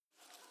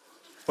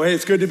Well, hey,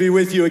 it's good to be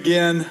with you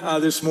again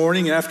this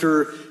morning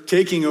after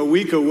taking a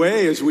week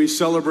away as we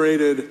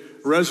celebrated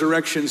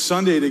Resurrection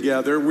Sunday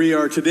together. We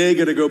are today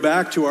going to go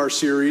back to our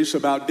series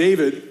about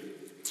David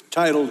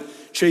titled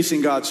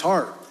Chasing God's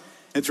Heart.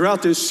 And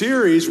throughout this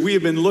series, we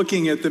have been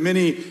looking at the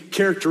many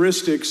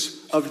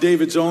characteristics of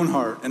David's own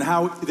heart and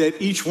how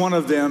that each one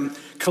of them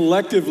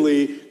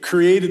collectively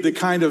created the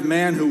kind of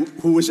man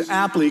who was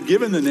aptly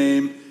given the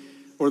name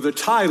or the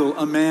title,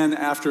 a man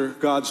after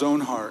God's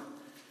own heart.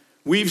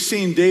 We've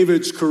seen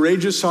David's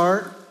courageous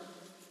heart,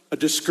 a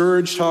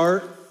discouraged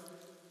heart,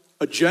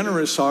 a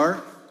generous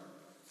heart.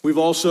 We've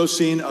also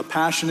seen a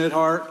passionate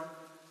heart,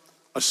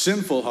 a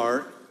sinful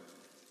heart,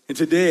 and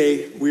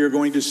today we are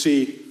going to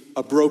see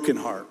a broken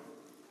heart.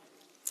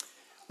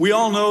 We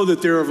all know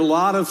that there are a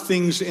lot of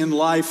things in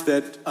life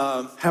that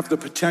have the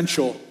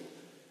potential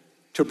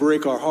to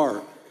break our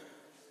heart.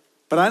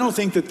 But I don't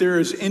think that there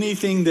is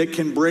anything that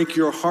can break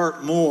your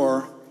heart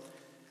more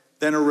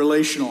than a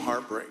relational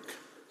heartbreak.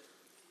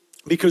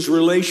 Because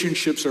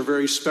relationships are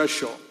very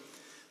special.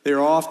 They are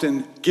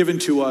often given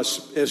to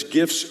us as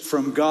gifts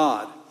from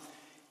God.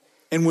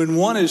 And when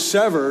one is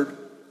severed,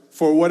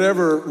 for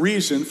whatever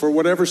reason, for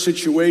whatever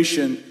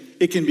situation,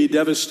 it can be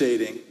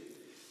devastating.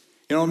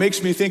 You know, it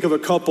makes me think of a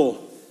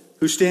couple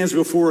who stands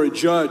before a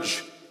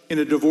judge in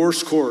a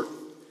divorce court,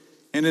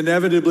 and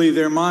inevitably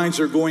their minds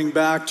are going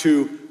back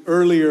to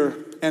earlier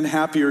and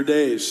happier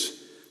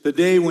days. The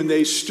day when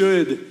they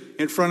stood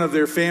in front of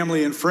their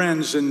family and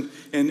friends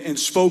and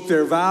spoke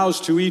their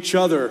vows to each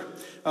other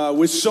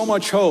with so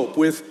much hope,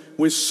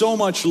 with so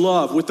much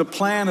love, with the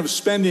plan of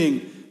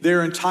spending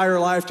their entire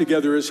life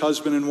together as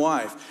husband and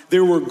wife.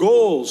 There were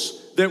goals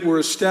that were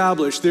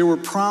established. There were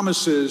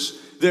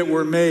promises that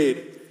were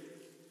made.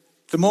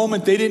 The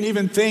moment they didn't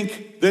even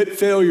think that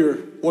failure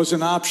was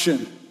an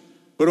option.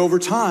 But over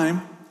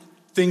time,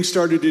 things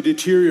started to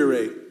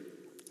deteriorate,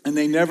 and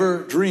they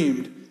never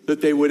dreamed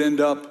that they would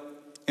end up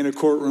in a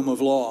courtroom of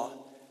law.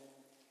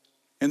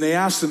 And they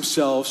asked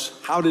themselves,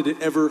 how did it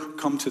ever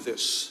come to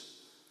this?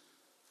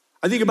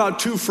 I think about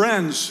two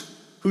friends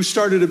who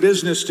started a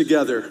business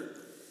together.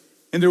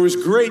 And there was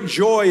great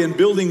joy in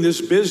building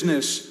this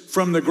business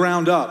from the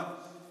ground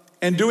up.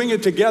 And doing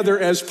it together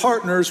as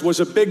partners was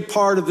a big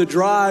part of the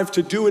drive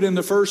to do it in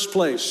the first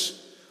place.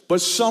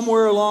 But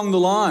somewhere along the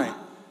line,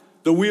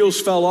 the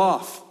wheels fell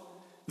off.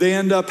 They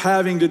end up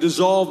having to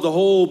dissolve the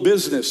whole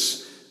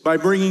business by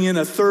bringing in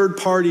a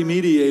third-party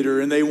mediator,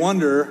 and they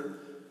wonder,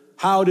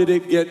 how did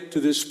it get to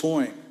this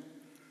point?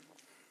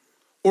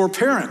 Or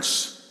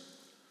parents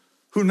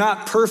who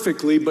not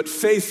perfectly but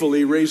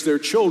faithfully raised their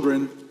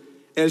children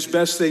as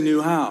best they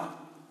knew how.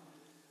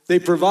 They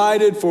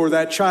provided for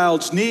that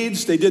child's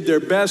needs. They did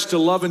their best to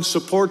love and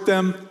support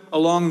them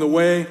along the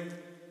way.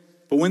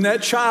 But when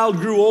that child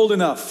grew old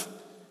enough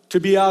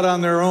to be out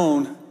on their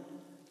own,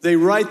 they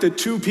write the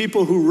two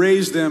people who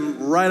raised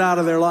them right out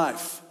of their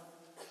life.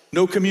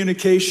 No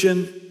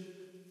communication,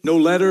 no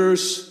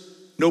letters,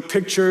 no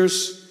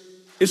pictures.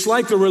 It's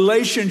like the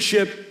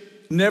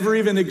relationship never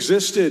even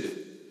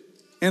existed.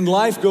 And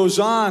life goes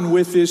on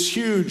with this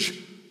huge,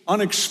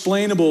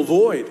 unexplainable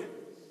void.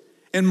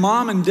 And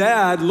mom and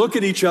dad look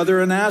at each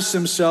other and ask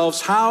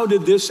themselves, how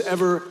did this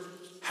ever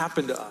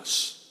happen to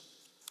us?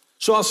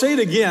 So I'll say it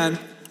again,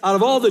 out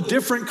of all the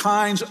different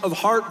kinds of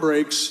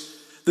heartbreaks,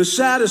 the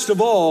saddest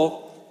of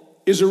all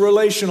is a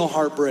relational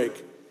heartbreak.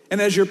 And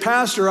as your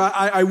pastor,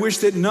 I wish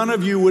that none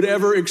of you would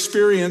ever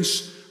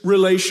experience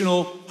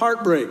relational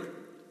heartbreak.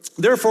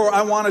 Therefore,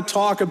 I want to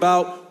talk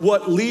about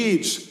what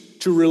leads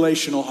to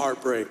relational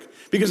heartbreak.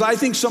 Because I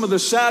think some of the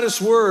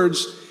saddest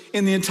words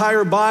in the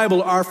entire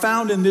Bible are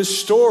found in this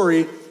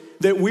story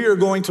that we are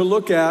going to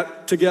look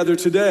at together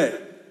today.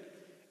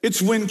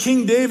 It's when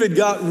King David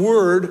got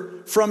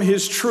word from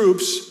his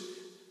troops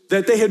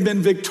that they had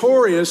been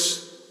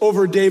victorious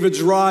over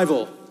David's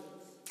rival.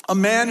 A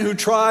man who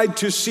tried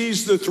to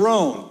seize the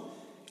throne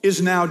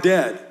is now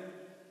dead.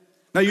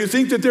 Now you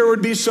think that there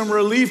would be some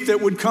relief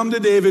that would come to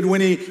David when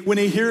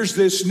he hears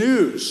this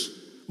news,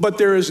 but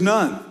there is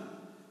none.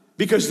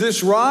 Because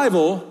this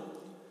rival,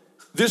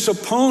 this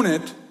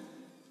opponent,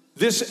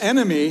 this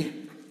enemy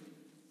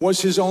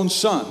was his own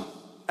son,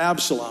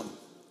 Absalom.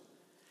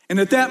 And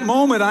at that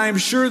moment, I am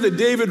sure that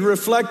David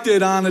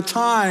reflected on a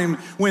time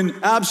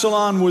when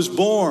Absalom was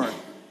born.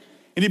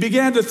 And he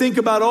began to think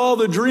about all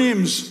the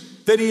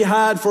dreams that he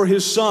had for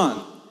his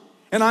son.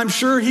 And I'm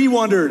sure he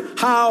wondered,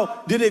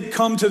 how did it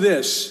come to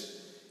this?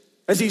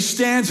 As he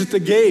stands at the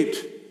gate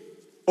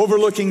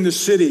overlooking the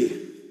city,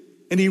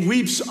 and he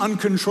weeps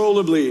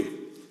uncontrollably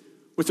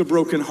with a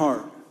broken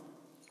heart.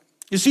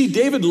 You see,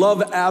 David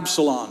loved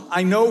Absalom.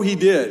 I know he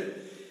did.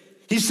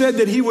 He said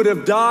that he would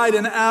have died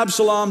in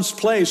Absalom's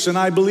place, and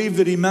I believe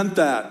that he meant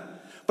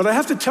that. But I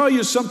have to tell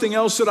you something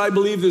else that I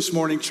believe this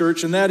morning,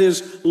 church, and that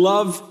is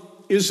love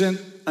isn't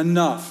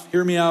enough.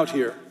 Hear me out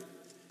here.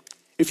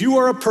 If you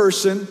are a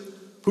person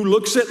who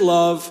looks at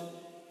love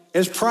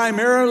as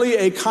primarily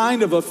a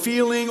kind of a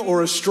feeling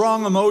or a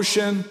strong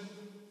emotion,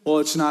 well,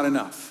 it's not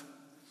enough.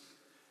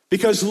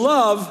 Because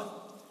love,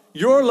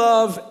 your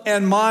love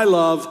and my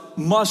love,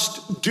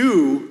 must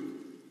do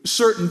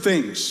certain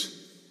things.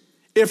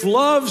 If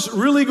love's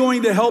really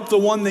going to help the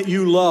one that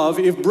you love,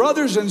 if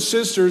brothers and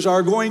sisters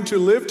are going to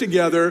live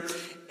together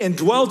and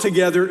dwell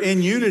together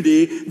in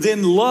unity,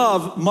 then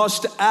love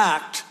must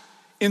act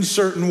in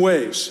certain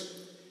ways.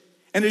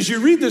 And as you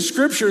read the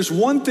scriptures,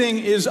 one thing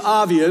is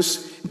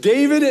obvious.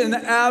 David and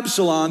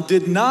Absalom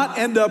did not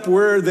end up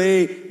where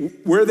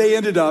they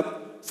ended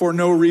up for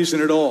no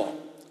reason at all.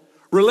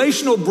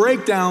 Relational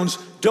breakdowns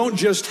don't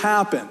just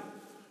happen,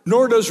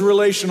 nor does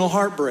relational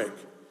heartbreak.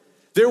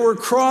 There were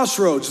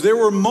crossroads. There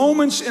were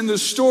moments in the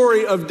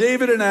story of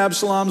David and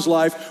Absalom's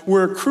life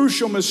where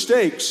crucial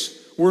mistakes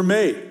were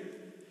made.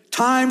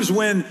 Times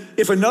when,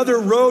 if another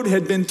road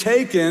had been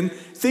taken,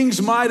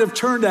 things might have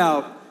turned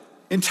out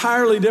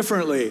entirely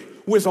differently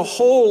with a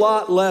whole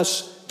lot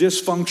less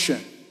dysfunction.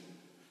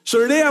 So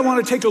today I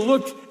want to take a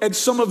look at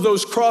some of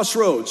those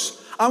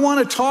crossroads. I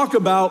want to talk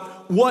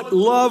about what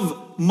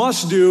love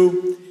must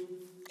do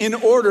in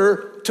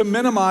order to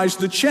minimize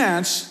the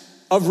chance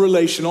of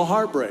relational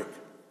heartbreak.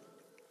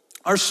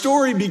 Our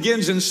story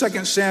begins in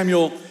 2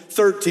 Samuel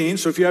 13,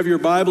 so if you have your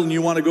Bible and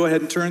you want to go ahead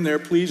and turn there,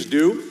 please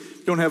do. If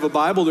you don't have a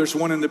Bible, there's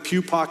one in the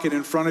pew pocket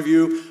in front of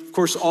you. Of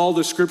course, all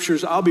the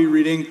scriptures I'll be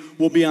reading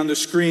will be on the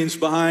screens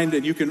behind,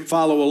 and you can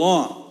follow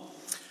along.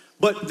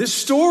 But this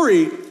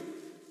story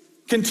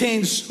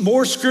contains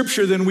more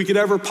scripture than we could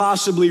ever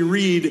possibly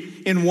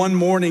read in one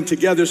morning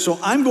together, so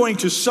I'm going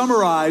to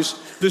summarize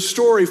the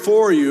story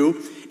for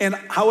you. And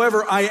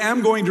however, I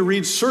am going to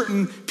read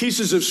certain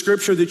pieces of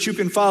scripture that you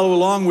can follow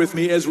along with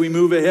me as we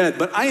move ahead.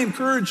 But I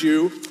encourage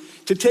you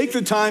to take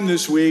the time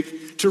this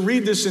week to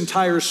read this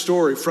entire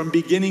story from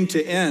beginning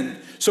to end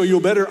so you'll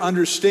better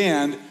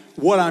understand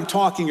what I'm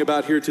talking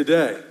about here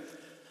today.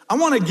 I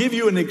want to give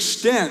you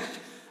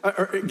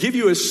give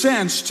you a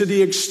sense to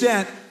the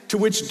extent to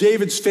which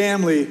David's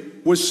family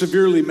was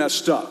severely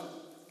messed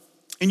up.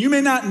 And you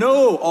may not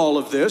know all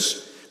of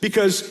this,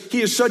 because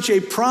he is such a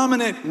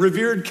prominent,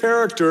 revered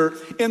character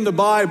in the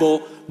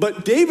Bible,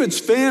 but David's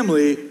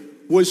family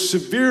was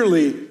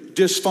severely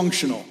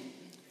dysfunctional.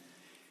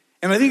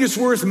 And I think it's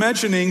worth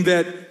mentioning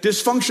that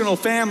dysfunctional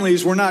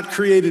families were not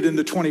created in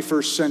the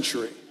 21st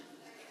century.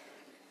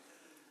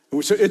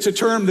 It's a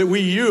term that we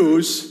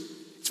use,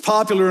 it's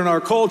popular in our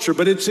culture,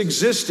 but it's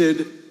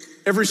existed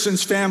ever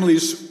since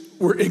families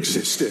were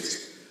existed.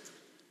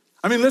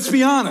 I mean, let's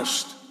be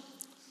honest.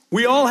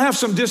 We all have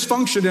some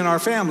dysfunction in our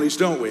families,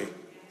 don't we?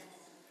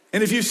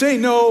 And if you say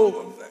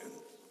no,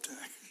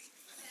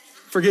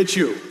 forget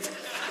you.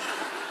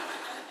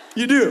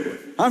 You do.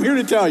 I'm here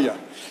to tell you.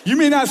 You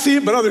may not see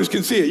it, but others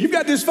can see it. You've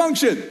got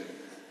dysfunction.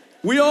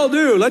 We all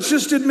do. Let's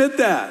just admit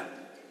that.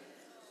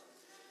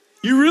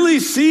 You really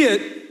see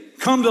it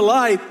come to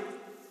light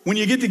when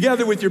you get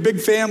together with your big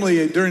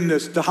family during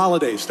the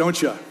holidays,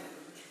 don't you?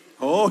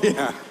 Oh,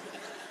 yeah.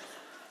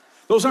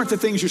 Those aren't the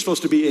things you're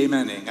supposed to be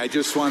amening. I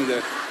just wanted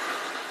to...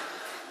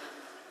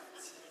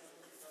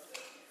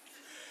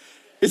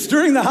 It's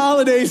during the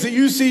holidays that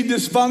you see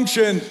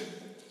dysfunction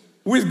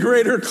with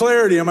greater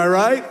clarity, am I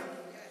right?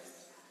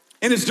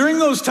 And it's during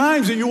those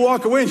times that you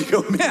walk away and you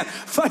go, man,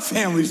 my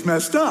family's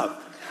messed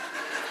up.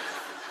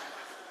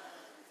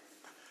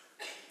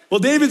 Well,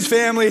 David's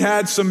family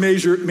had some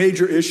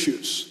major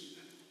issues,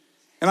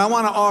 and I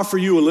want to offer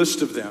you a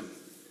list of them.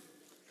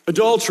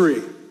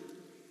 Adultery,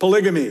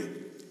 polygamy,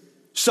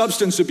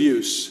 substance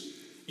abuse,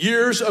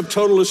 years of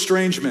total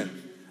estrangement,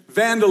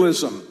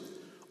 vandalism,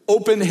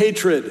 open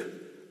hatred,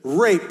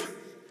 rape,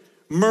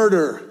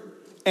 murder,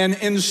 and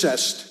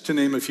incest, to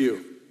name a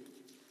few.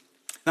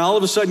 Now, all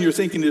of a sudden, you're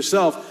thinking to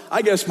yourself,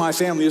 I guess my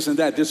family isn't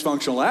that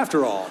dysfunctional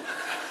after all.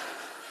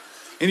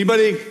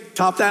 Anybody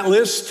top that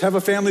list? Have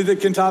a family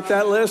that can top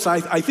that list?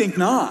 I think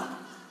not.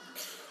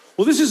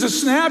 Well, this is a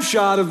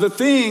snapshot of the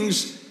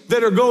things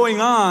that are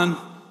going on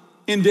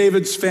in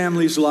David's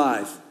family's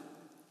life.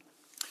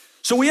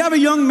 So we have a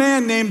young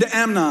man named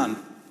Amnon,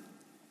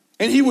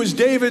 and he was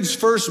David's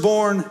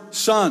firstborn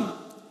son.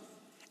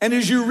 And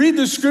as you read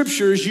the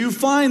scriptures, you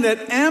find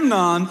that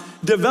Amnon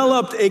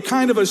developed a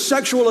kind of a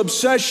sexual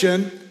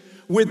obsession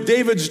with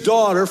David's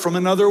daughter from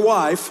another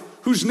wife,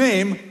 whose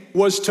name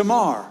was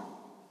Tamar.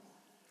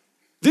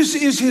 This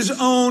is his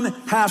own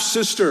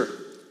half-sister.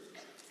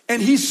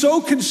 And he's so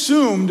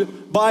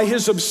consumed by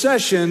his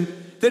obsession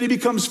that he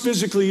becomes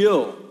physically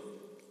ill.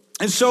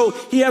 And so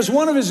he has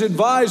one of his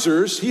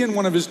advisors, they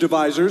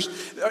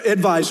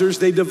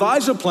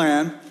devise a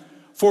plan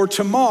for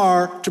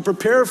Tamar to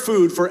prepare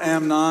food for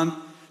Amnon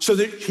so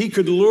that he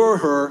could lure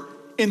her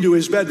into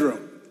his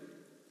bedroom.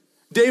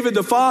 David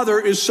the father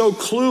is so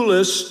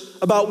clueless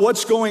about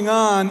what's going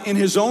on in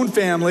his own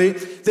family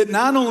that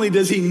not only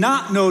does he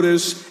not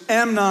notice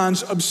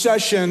Amnon's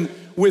obsession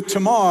with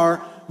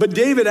Tamar, but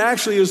David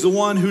actually is the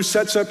one who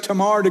sets up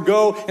Tamar to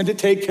go and to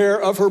take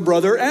care of her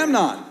brother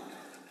Amnon.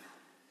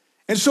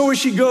 And so as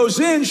she goes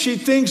in, she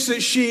thinks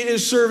that she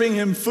is serving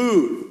him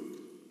food.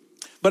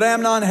 But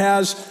Amnon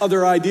has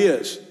other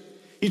ideas.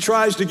 He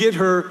tries to get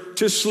her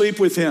to sleep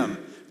with him.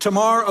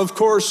 Tamar, of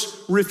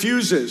course,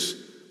 refuses,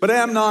 but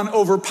Amnon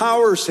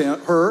overpowers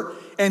her,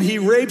 and he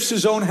rapes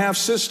his own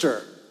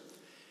half-sister.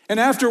 And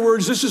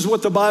afterwards, this is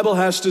what the Bible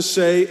has to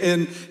say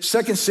in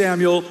 2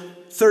 Samuel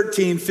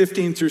 13,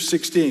 15 through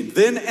 16.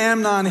 Then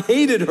Amnon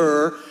hated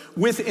her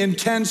with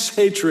intense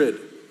hatred.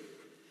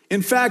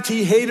 In fact,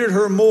 he hated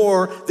her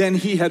more than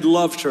he had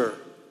loved her.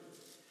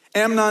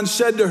 Amnon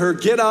said to her,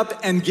 "Get up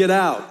and get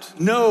out."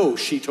 "No,"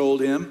 she told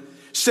him,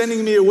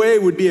 "sending me away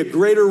would be a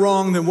greater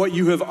wrong than what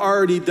you have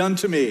already done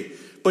to me."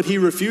 But he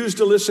refused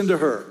to listen to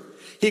her.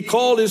 He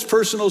called his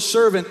personal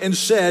servant and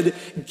said,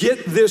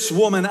 "Get this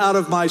woman out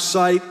of my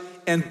sight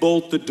and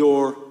bolt the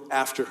door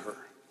after her."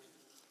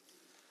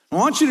 I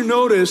want you to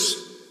notice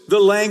the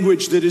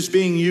language that is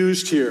being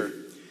used here,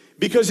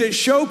 because it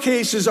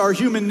showcases our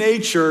human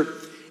nature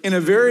in a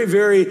very,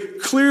 very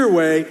clear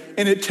way,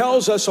 and it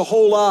tells us a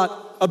whole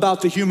lot about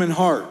the human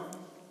heart.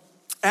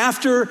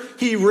 After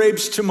he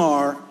rapes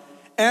Tamar,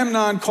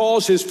 Amnon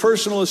calls his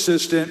personal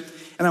assistant,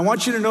 and I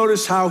want you to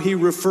notice how he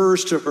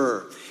refers to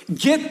her.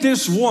 "Get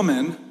this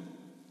woman,"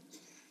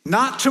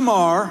 not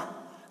Tamar,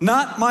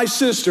 not my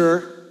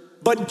sister,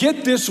 but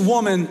get this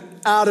woman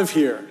out of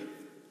here.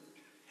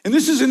 And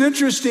this is an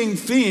interesting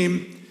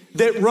theme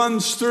that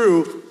runs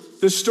through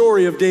the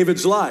story of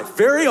David's life.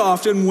 Very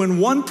often when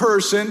one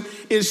person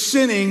is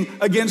sinning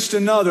against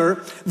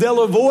another,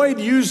 they'll avoid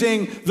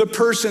using the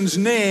person's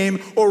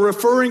name or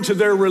referring to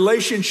their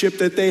relationship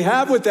that they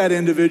have with that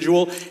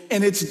individual,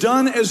 and it's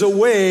done as a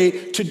way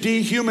to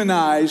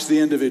dehumanize the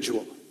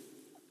individual.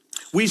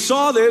 We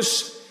saw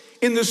this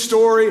in the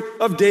story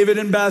of David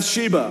and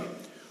Bathsheba.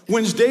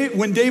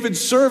 When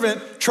David's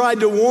servant tried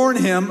to warn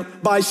him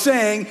by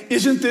saying,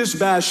 "Isn't this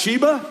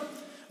Bathsheba,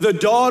 the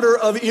daughter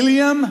of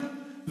Eliam,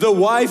 the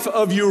wife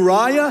of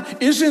Uriah?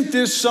 Isn't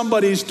this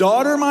somebody's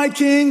daughter, my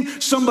king?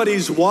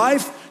 Somebody's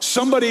wife?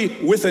 Somebody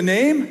with a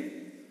name?"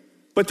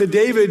 But to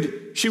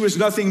David, she was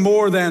nothing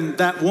more than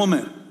that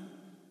woman.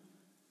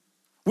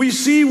 We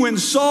see when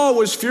Saul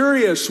was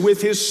furious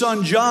with his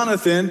son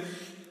Jonathan,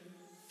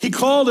 he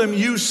called him,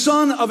 "You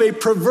son of a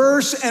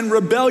perverse and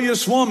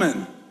rebellious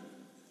woman."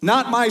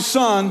 Not my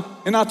son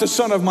and not the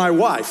son of my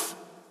wife,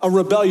 a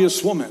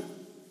rebellious woman.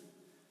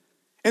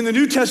 In the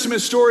New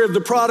Testament story of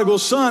the prodigal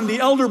son, the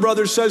elder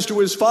brother says to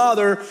his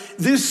father,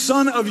 "This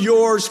son of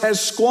yours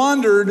has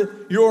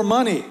squandered your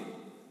money,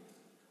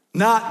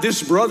 not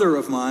this brother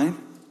of mine."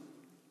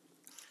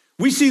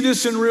 We see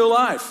this in real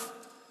life.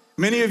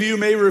 Many of you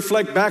may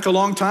reflect back a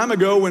long time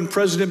ago when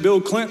President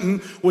Bill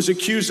Clinton was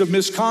accused of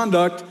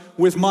misconduct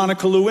with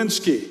Monica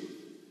Lewinsky.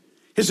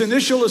 His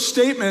initial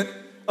statement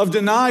of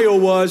denial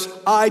was,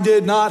 "I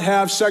did not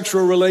have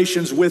sexual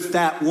relations with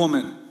that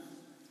woman."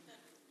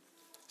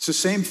 It's the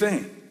same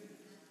thing.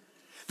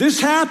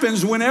 This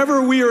happens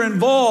whenever we are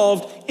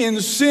involved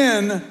in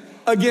sin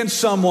against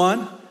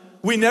someone.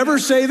 We never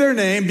say their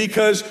name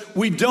because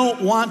we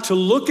don't want to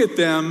look at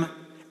them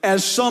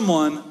as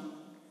someone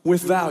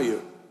with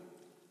value.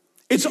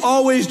 It's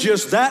always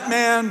just that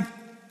man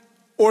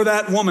or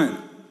that woman.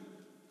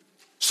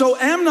 So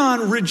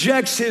Amnon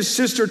rejects his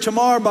sister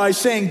Tamar by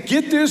saying,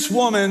 "Get this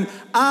woman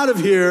out of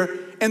here,"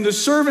 and the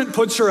servant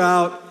puts her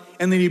out,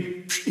 and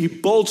then he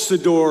bolts the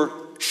door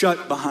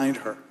shut behind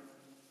her.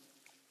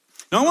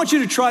 Now I want you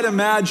to try to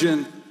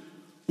imagine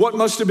what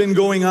must have been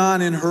going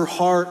on in her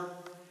heart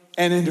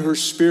and in her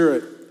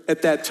spirit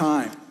at that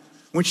time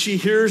when she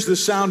hears the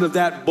sound of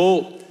that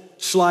bolt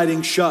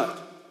sliding shut.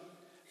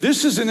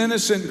 This is an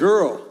innocent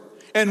girl.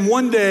 And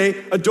one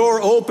day a door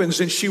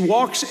opens and she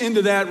walks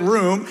into that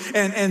room,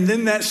 and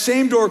then that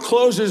same door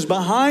closes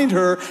behind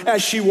her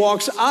as she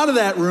walks out of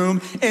that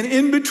room. And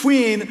in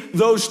between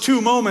those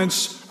two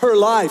moments, her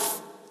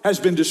life has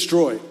been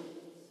destroyed.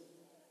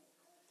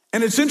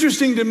 And it's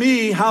interesting to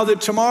me how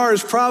that Tamar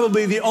is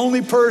probably the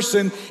only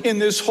person in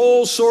this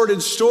whole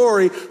sordid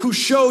story who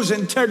shows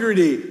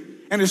integrity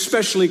and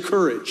especially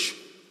courage.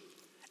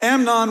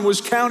 Amnon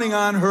was counting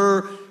on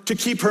her to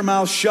keep her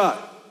mouth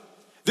shut.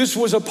 This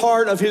was a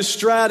part of his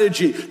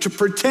strategy, to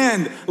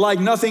pretend like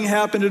nothing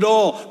happened at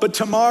all. But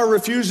Tamar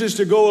refuses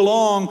to go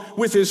along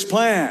with his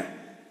plan.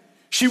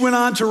 She went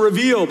on to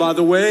reveal, by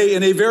the way,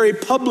 in a very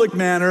public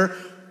manner,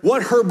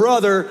 what her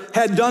brother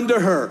had done to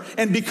her.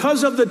 And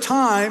because of the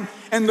time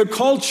and the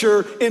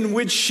culture in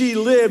which she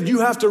lived,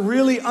 you have to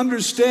really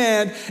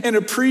understand and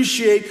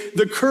appreciate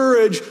the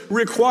courage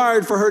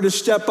required for her to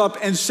step up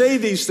and say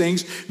these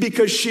things,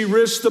 because she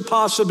risked the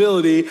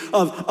possibility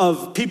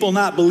of people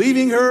not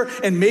believing her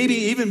and maybe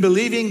even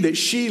believing that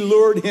she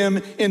lured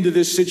him into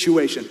this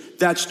situation.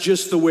 That's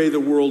just the way the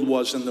world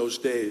was in those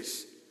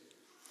days.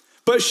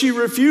 But she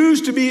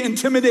refused to be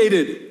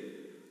intimidated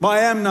by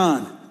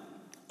Amnon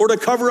or to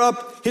cover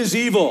up his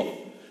evil.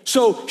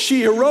 So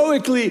she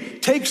heroically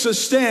takes a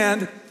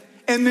stand,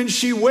 and then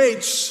she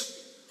waits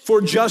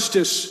for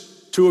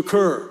justice to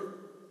occur.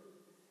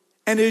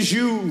 And as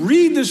you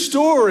read the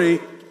story,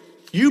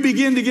 you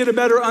begin to get a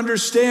better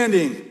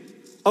understanding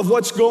of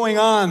what's going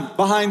on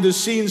behind the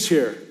scenes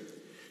here.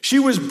 She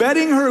was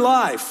betting her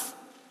life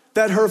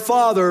that her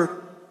father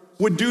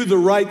would do the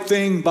right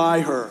thing by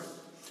her.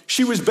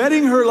 She was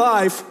betting her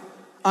life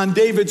on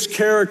David's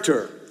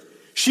character.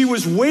 She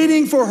was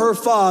waiting for her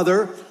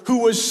father, who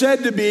was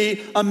said to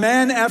be a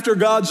man after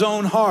God's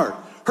own heart.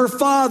 Her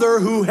father,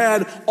 who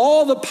had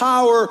all the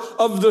power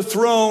of the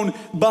throne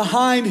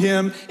behind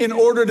him in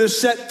order to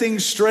set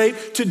things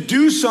straight, to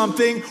do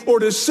something or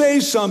to say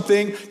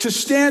something, to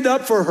stand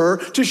up for her,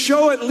 to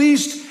show at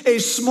least a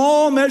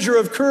small measure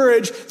of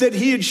courage that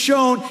he had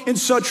shown in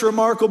such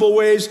remarkable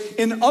ways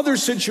in other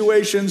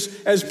situations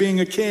as being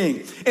a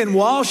king. And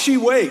while she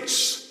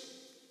waits,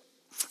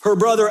 her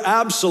brother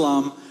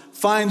Absalom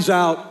finds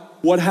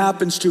out what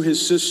happens to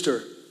his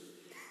sister.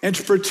 And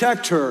to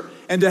protect her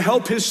and to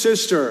help his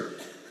sister,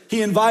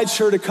 he invites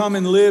her to come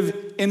and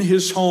live in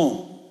his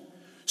home.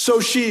 So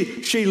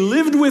she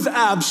lived with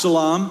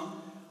Absalom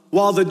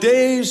while the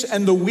days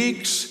and the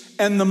weeks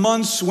and the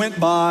months went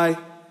by,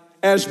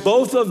 as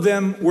both of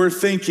them were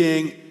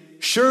thinking,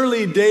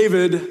 surely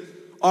David,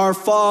 our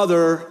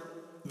father,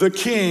 the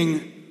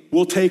king,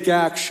 will take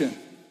action.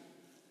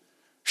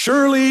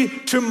 Surely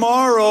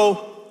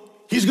tomorrow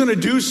he's going to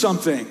do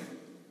something.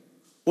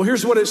 Well,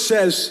 here's what it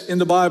says in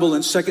the Bible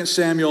in 2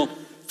 Samuel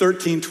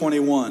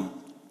 13:21.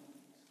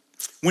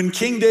 When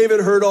King David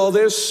heard all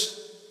this,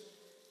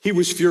 he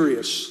was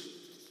furious.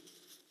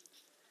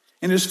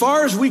 And as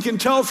far as we can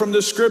tell from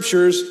the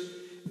scriptures,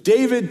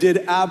 David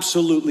did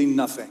absolutely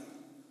nothing.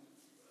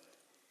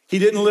 He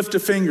didn't lift a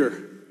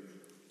finger.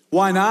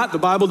 Why not? The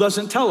Bible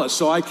doesn't tell us,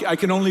 so I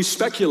can only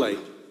speculate.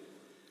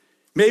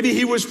 Maybe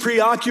he was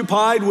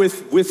preoccupied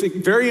with a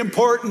very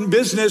important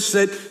business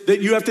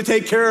that you have to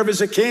take care of as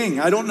a king.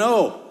 I don't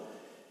know.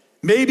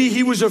 Maybe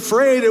he was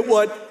afraid at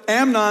what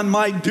Amnon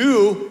might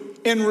do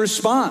in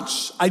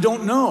response. I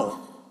don't know.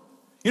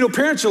 You know,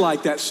 parents are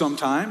like that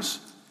sometimes.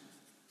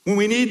 When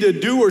we need to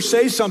do or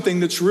say something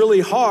that's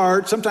really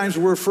hard, sometimes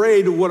we're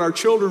afraid of what our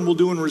children will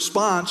do in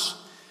response,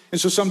 and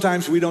so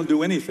sometimes we don't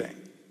do anything.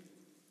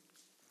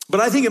 But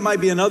I think it might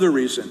be another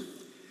reason.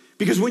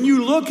 Because when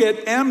you look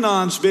at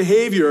Amnon's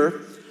behavior,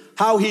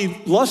 how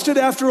he lusted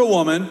after a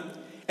woman,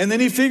 and then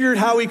he figured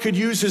how he could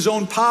use his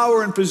own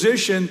power and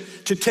position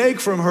to take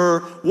from her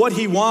what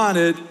he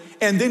wanted,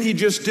 and then he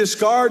just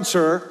discards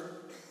her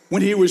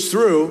when he was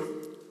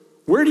through,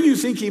 where do you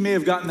think he may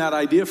have gotten that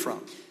idea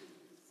from?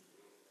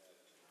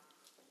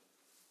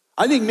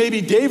 I think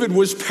maybe David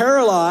was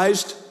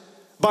paralyzed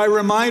by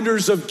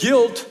reminders of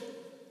guilt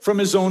from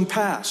his own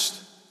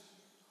past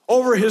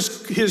over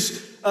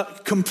his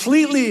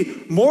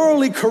completely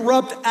morally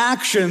corrupt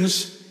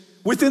actions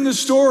within the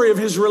story of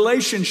his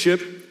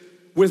relationship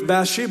with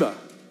Bathsheba.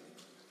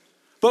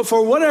 But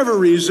for whatever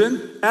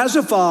reason, as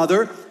a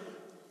father,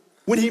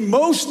 when he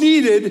most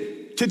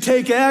needed to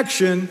take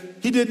action,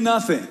 he did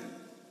nothing.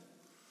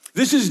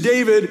 This is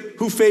David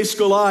who faced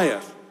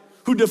Goliath,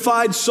 who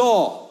defied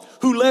Saul,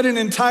 who led an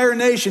entire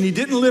nation. He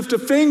didn't lift a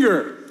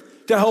finger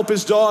to help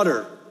his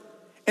daughter.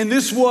 And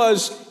this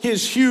was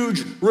his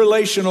huge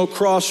relational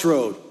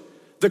crossroad,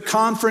 the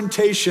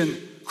confrontation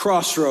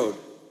crossroad.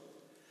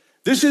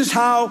 This is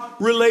how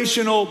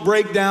relational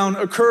breakdown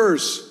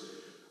occurs.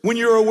 When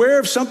you're aware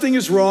of something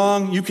is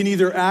wrong, you can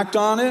either act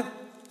on it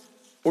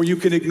or you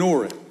can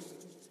ignore it.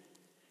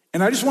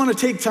 And I just want to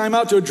take time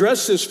out to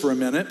address this for a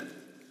minute.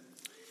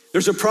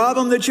 There's a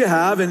problem that you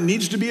have and it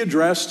needs to be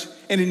addressed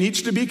and it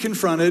needs to be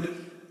confronted,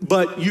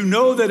 but you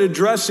know that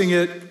addressing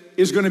it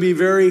is going to be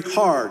very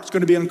hard. It's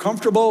going to be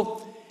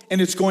uncomfortable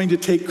and it's going to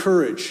take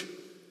courage.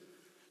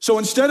 So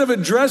instead of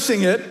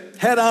addressing it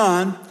head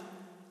on,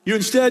 you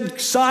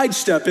instead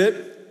sidestep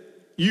it,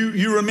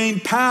 you remain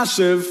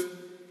passive,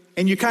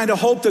 and you kind of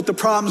hope that the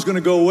problem's going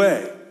to go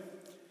away.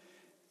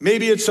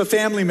 Maybe it's a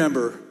family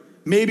member.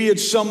 Maybe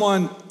it's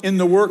someone in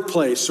the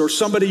workplace or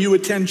somebody you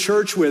attend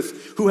church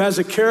with who has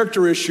a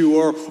character issue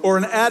or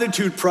an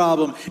attitude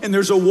problem, and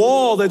there's a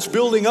wall that's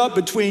building up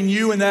between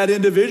you and that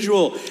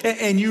individual,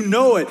 and you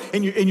know it,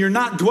 and you're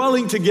not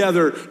dwelling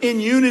together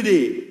in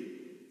unity.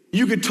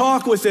 You could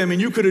talk with them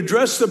and you could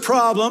address the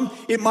problem.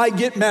 It might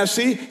get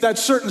messy. That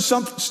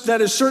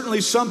is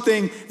certainly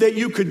something that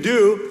you could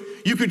do.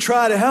 You could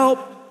try to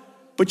help,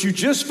 but you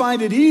just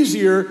find it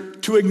easier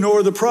to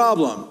ignore the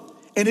problem.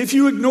 And if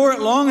you ignore it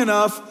long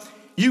enough,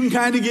 you can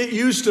kind of get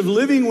used to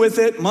living with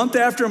it month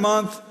after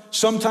month,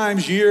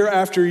 sometimes year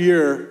after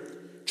year,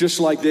 just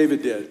like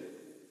David did.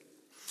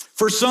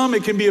 For some,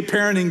 it can be a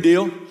parenting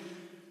deal.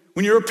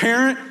 When you're a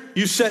parent,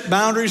 you set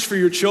boundaries for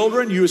your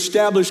children. You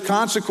establish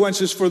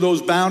consequences for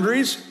those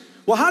boundaries.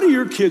 Well, how do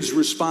your kids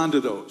respond to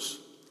those?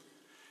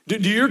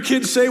 Do your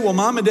kids say, well,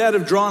 mom and dad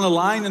have drawn a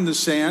line in the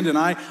sand and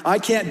I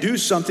can't do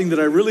something that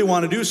I really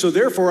want to do, so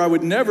therefore I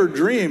would never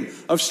dream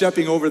of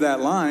stepping over that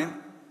line?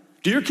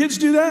 Do your kids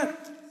do that?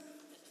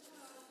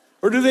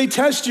 Or do they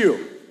test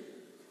you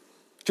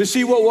to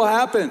see what will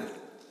happen?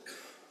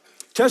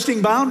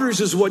 Testing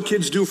boundaries is what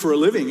kids do for a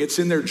living. It's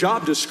in their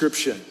job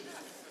description.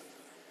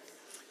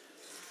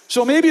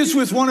 So maybe it's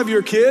with one of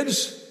your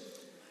kids.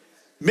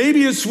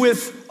 Maybe it's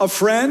with a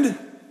friend.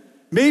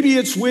 Maybe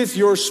it's with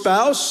your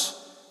spouse.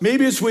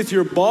 Maybe it's with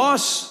your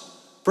boss.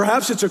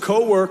 Perhaps it's a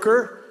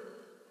coworker.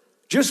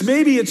 Just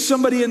maybe it's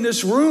somebody in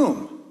this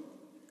room.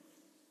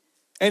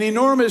 And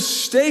enormous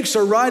stakes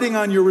are riding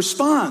on your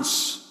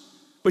response,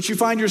 but you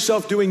find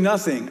yourself doing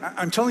nothing.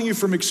 I'm telling you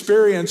from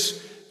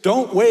experience,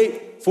 don't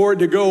wait for it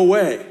to go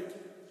away.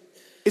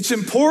 It's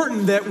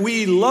important that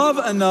we love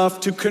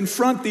enough to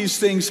confront these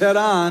things head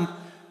on,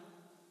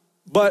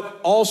 but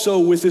also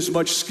with as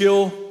much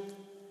skill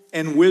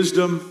and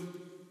wisdom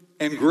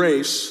and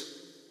grace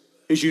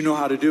as you know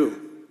how to do.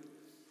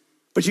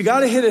 But you got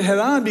to hit it head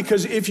on,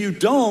 because if you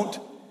don't,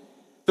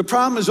 the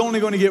problem is only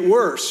going to get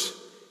worse.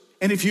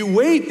 And if you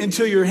wait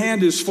until your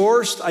hand is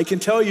forced, I can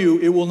tell you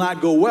it will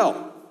not go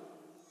well.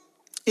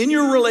 In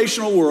your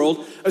relational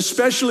world,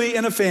 especially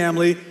in a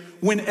family,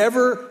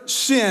 whenever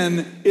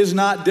sin is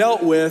not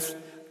dealt with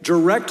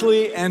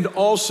directly and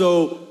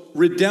also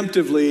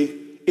redemptively,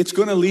 it's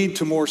going to lead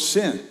to more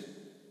sin.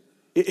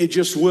 It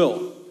just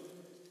will.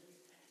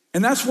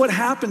 And that's what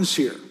happens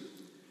here.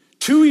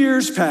 2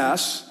 years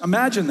pass,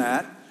 imagine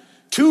that.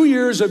 2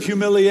 years of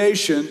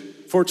humiliation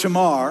for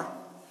Tamar,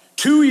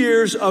 2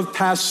 years of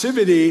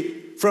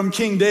passivity from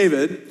King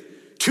David,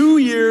 2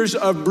 years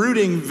of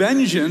brooding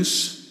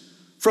vengeance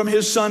from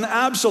his son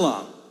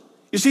Absalom.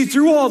 You see,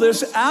 through all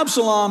this,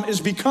 Absalom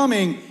is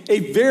becoming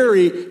a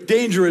very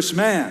dangerous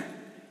man.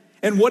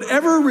 And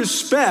whatever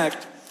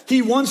respect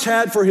he once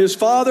had for his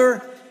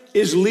father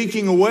is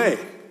leaking away.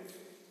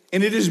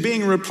 And it is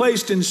being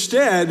replaced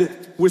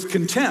instead with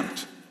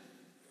contempt.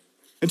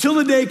 Until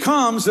the day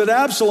comes that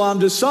Absalom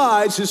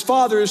decides his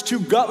father is too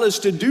gutless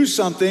to do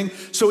something,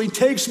 so he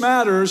takes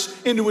matters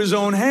into his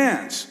own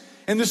hands.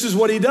 And this is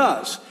what he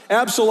does.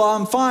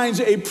 Absalom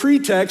finds a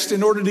pretext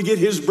in order to get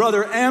his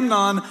brother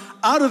Amnon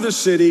out of the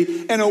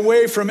city and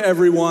away from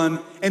everyone,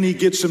 and he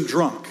gets him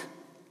drunk.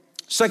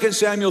 2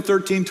 Samuel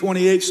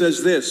 13:28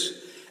 says this,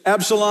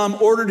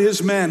 Absalom ordered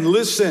his men,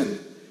 listen,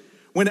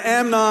 when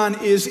Amnon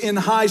is in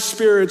high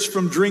spirits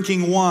from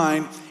drinking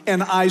wine,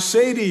 and I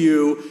say to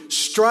you,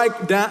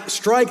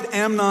 strike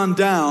Amnon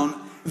down,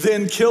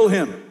 then kill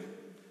him.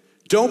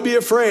 Don't be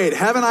afraid.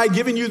 Haven't I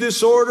given you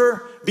this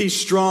order? Be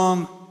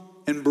strong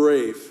and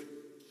brave.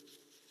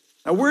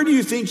 Now, where do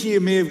you think he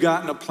may have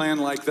gotten a plan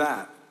like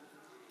that?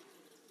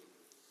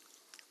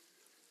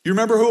 You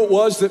remember who it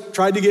was that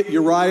tried to get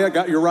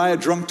got Uriah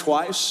drunk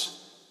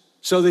twice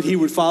so that he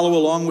would follow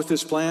along with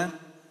this plan?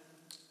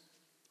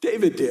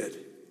 David did.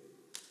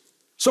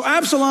 So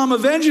Absalom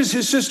avenges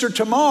his sister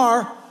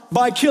Tamar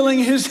by killing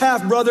his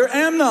half-brother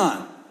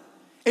Amnon.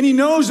 And he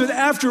knows that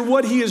after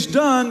what he has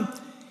done,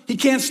 he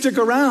can't stick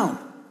around.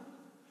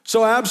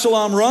 So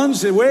Absalom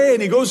runs away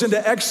and he goes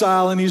into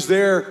exile, and he's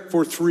there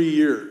for 3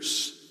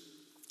 years.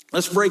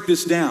 Let's break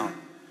this down.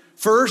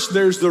 First,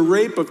 there's the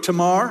rape of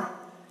Tamar.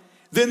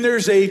 Then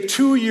there's a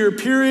 2-year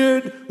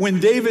period when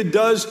David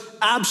does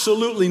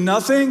absolutely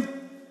nothing.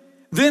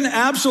 Then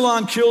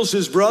Absalom kills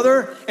his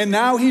brother, and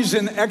now he's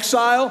in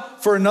exile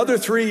for another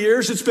 3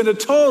 years. It's been a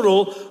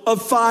total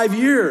of 5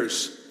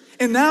 years.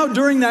 And now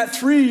during that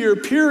 3-year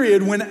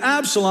period when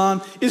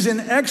Absalom is in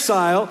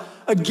exile,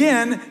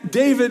 again,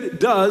 David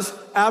does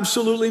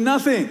absolutely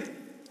nothing.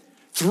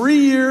 3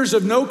 years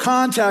of no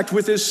contact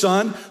with his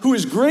son, who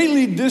is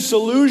greatly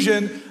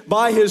disillusioned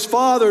by his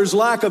father's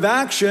lack of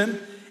action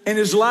and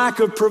his lack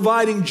of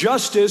providing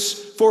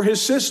justice for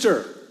his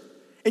sister.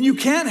 And you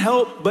can't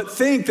help but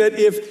think that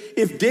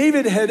if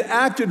David had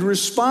acted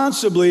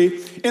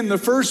responsibly in the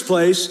first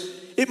place,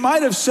 it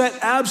might have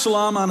set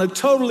Absalom on a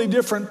totally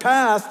different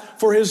path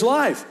for his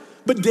life.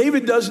 But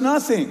David does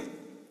nothing.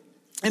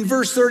 In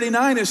verse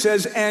 39, it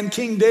says, and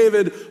King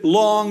David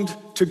longed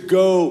to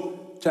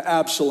go to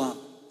Absalom.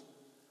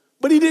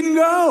 But he didn't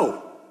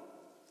go.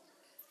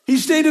 He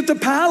stayed at the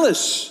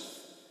palace.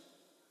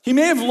 He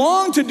may have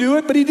longed to do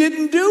it, but he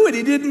didn't do it.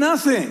 He did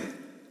nothing.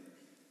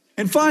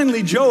 And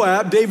finally,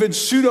 Joab, David's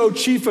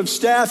pseudo-chief of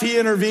staff, he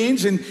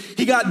intervenes, and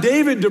he got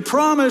David to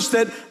promise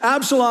that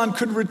Absalom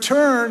could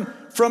return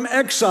from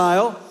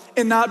exile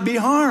and not be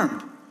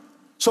harmed,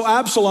 so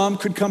Absalom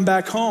could come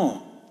back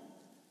home.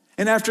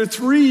 And after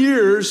 3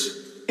 years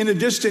in a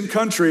distant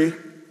country,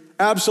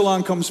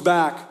 Absalom comes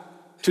back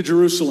to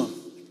Jerusalem.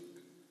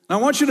 Now,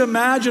 I want you to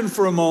imagine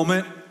for a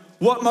moment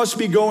what must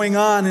be going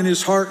on in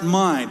his heart and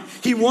mind.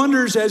 He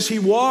wonders as he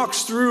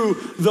walks through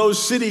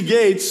those city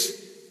gates,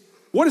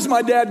 what is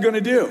my dad going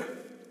to do?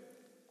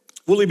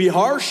 Will he be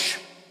harsh?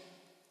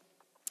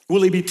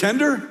 Will he be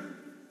tender?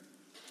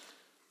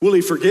 Will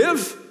he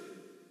forgive?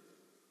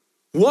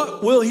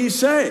 What will he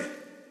say?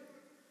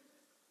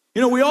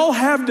 You know, we all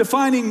have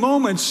defining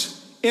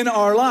moments in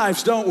our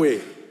lives, don't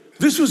we?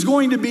 This was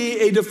going to be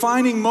a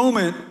defining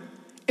moment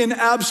in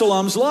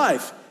Absalom's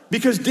life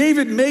because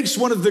David makes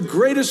one of the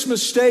greatest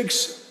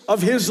mistakes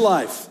of his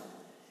life.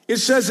 It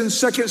says in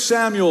 2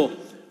 Samuel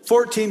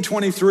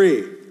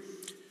 14:23,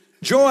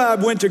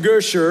 Joab went to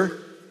Geshur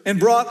and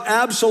brought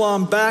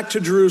Absalom back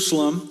to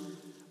Jerusalem.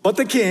 But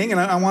the king, and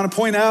I want to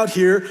point out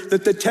here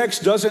that the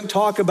text doesn't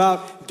talk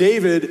about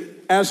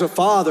David as a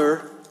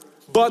father,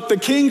 but the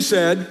king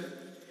said,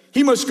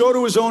 he must go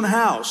to his own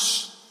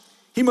house.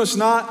 He must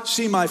not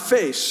see my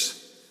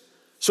face.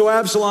 So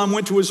Absalom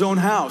went to his own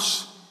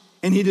house,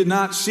 and he did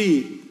not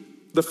see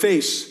the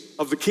face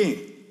of the king.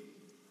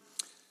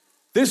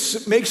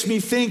 This makes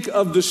me think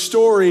of the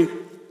story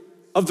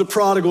of the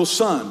prodigal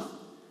son.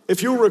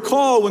 If you'll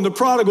recall, when the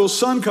prodigal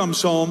son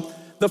comes home,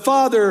 the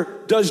father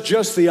does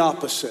just the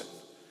opposite.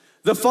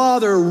 The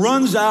father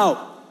runs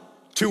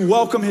out to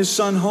welcome his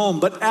son home,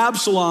 but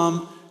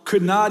Absalom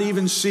could not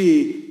even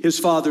see his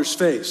father's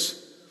face.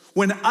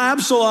 When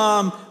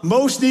Absalom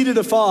most needed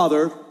a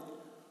father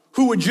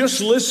who would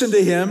just listen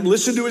to him,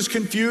 listen to his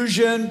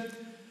confusion,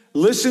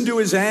 listen to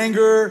his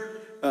anger,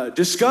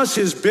 discuss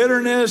his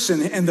bitterness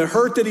and the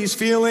hurt that he's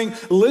feeling,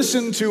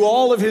 listen to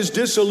all of his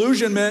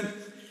disillusionment,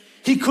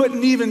 he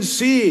couldn't even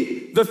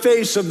see the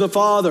face of the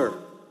father,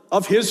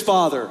 of his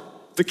father,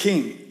 the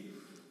king.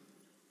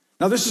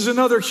 Now, this is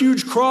another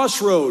huge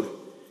crossroad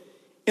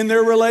in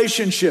their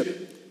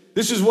relationship.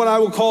 This is what I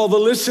will call the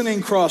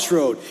listening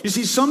crossroad. You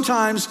see,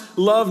 sometimes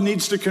love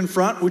needs to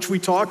confront, which we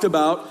talked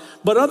about,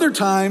 but other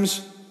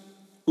times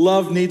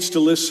love needs to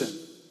listen.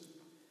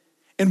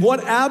 And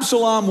what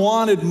Absalom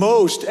wanted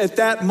most at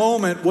that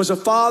moment was a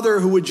father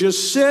who would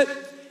just sit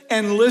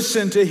and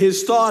listen to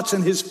his thoughts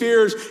and his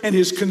fears and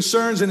his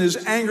concerns and his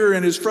anger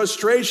and his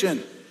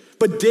frustration.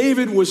 But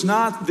David was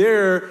not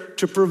there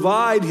to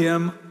provide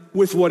him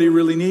with what he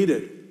really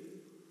needed.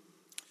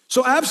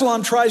 So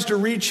Absalom tries to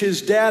reach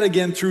his dad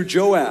again through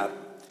Joab.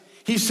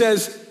 He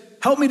says,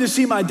 help me to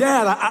see my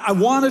dad. I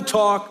want to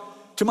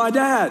talk to my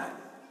dad.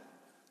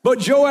 But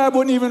Joab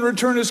wouldn't even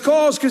return his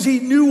calls because he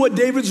knew what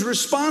David's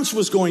response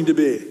was going to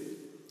be.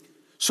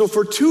 So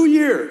for 2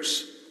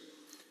 years,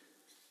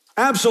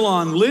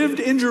 Absalom lived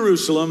in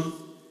Jerusalem,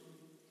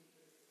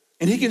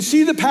 and he can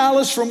see the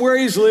palace from where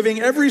he's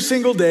living every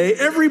single day.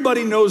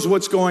 Everybody knows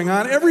what's going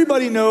on.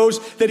 Everybody knows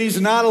that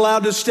he's not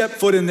allowed to step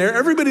foot in there.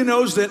 Everybody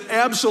knows that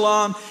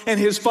Absalom and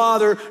his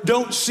father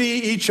don't see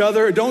each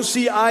other, don't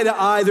see eye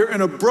to eye. They're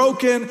in a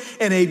broken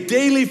and a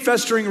daily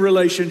festering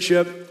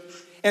relationship.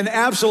 And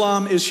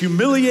Absalom is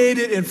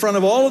humiliated in front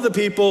of all of the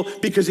people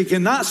because he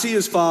cannot see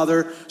his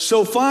father.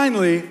 So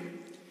finally,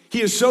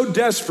 he is so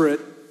desperate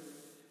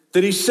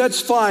that he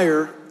sets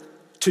fire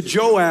to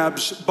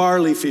Joab's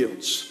barley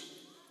fields.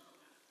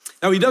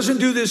 Now, he doesn't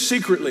do this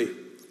secretly.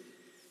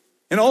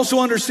 And also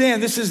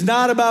understand, this is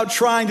not about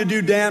trying to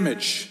do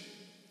damage.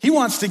 He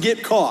wants to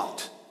get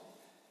caught.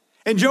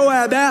 And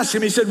Joab asked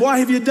him, he said, why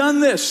have you done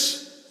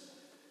this?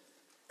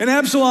 And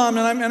Absalom,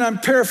 and I'm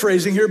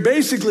paraphrasing here,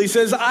 basically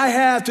says, I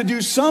have to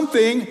do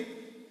something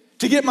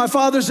to get my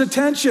father's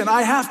attention.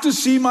 I have to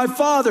see my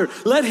father.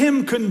 Let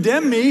him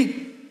condemn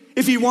me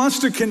if he wants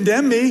to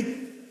condemn me.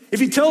 If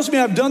he tells me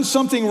I've done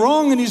something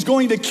wrong and he's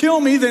going to kill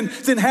me,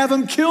 then have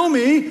him kill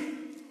me.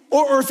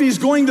 Or if he's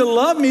going to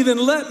love me, then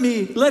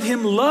let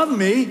him love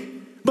me.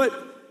 But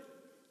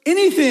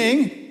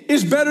anything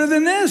is better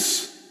than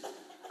this.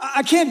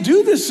 I can't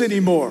do this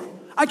anymore.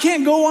 I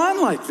can't go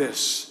on like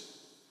this.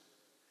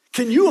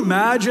 Can you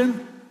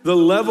imagine the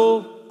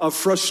level of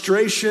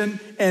frustration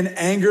and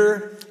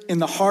anger in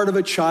the heart of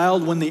a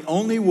child when the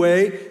only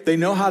way they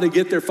know how to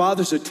get their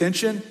father's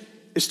attention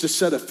is to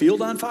set a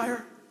field on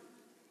fire?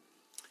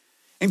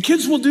 And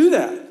kids will do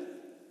that.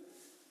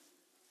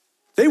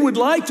 They would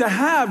like to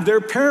have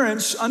their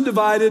parents'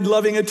 undivided,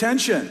 loving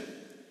attention.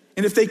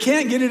 And if they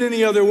can't get it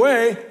any other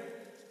way,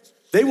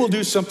 they will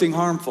do something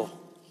harmful.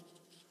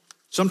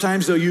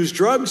 Sometimes they'll use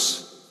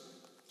drugs,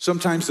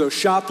 sometimes they'll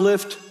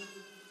shoplift,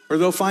 or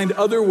they'll find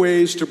other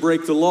ways to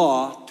break the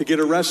law, to get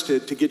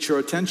arrested, to get your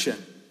attention.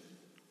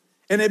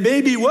 And it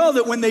may be well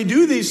that when they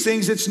do these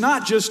things, it's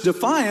not just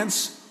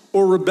defiance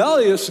or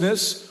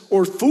rebelliousness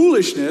or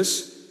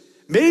foolishness.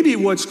 Maybe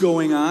what's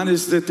going on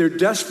is that they're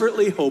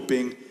desperately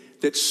hoping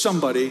that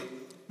somebody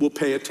will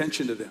pay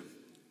attention to them.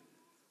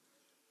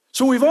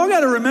 So we've all got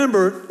to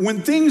remember,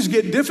 when things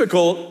get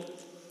difficult,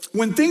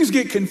 when things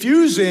get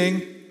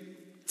confusing,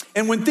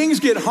 and when things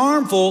get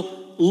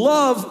harmful,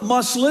 love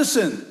must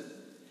listen.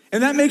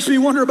 And that makes me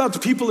wonder about the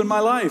people in my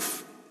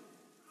life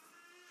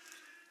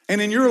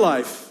and in your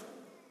life.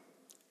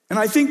 And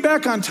I think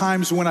back on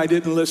times when I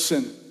didn't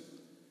listen.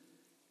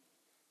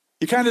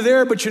 You're kind of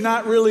there, but you're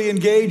not really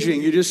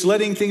engaging. You're just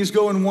letting things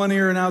go in one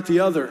ear and out the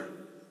other.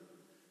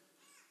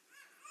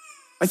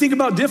 I think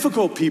about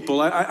difficult people.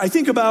 I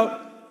think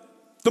about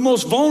the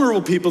most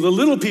vulnerable people, the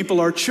little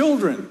people, our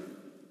children.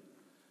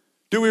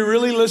 Do we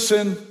really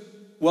listen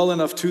well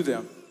enough to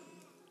them?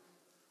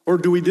 Or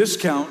do we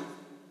discount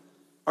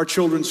our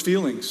children's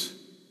feelings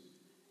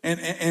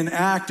and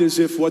act as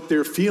if what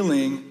they're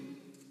feeling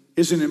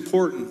isn't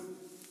important?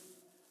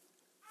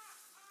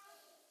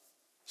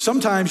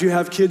 Sometimes you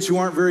have kids who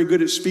aren't very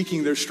good at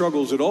speaking their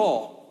struggles at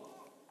all.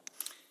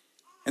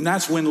 And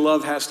that's when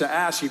love has to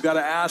ask. You've got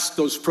to ask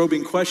those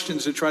probing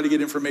questions to try to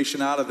get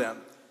information out of them.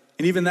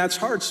 And even that's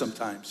hard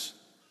sometimes.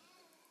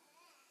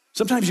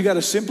 Sometimes you got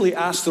to simply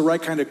ask the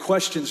right kind of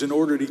questions in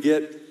order to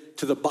get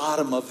to the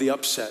bottom of the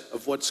upset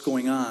of what's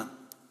going on.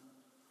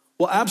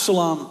 Well,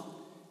 Absalom,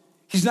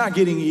 he's not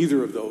getting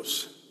either of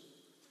those.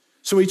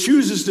 So he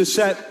chooses to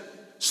set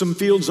some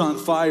fields on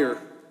fire.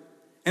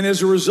 And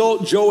as a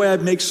result,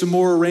 Joab makes some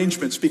more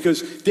arrangements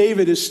because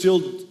David is still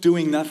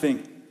doing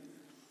nothing.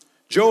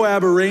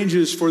 Joab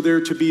arranges for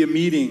there to be a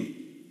meeting.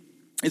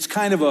 It's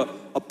kind of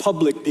a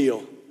public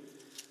deal.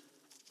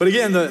 But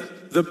again,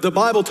 the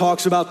Bible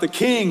talks about the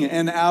king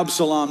and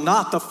Absalom,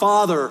 not the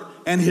father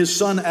and his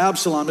son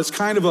Absalom. It's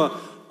kind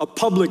of a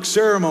public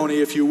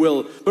ceremony, if you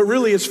will, but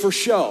really it's for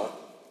show.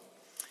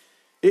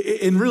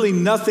 And really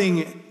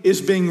nothing is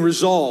being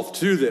resolved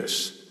through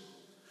this.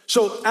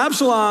 So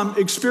Absalom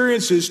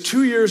experiences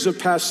 2 years of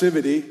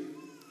passivity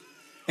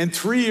and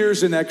 3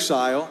 years in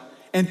exile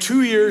and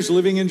 2 years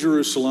living in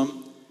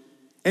Jerusalem.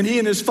 And he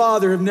and his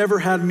father have never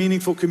had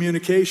meaningful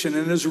communication.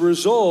 And as a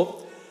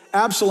result,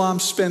 Absalom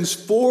spends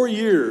 4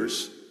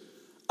 years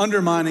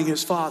undermining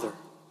his father,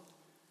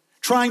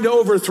 trying to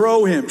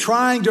overthrow him,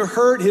 trying to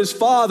hurt his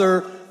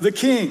father, the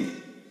king.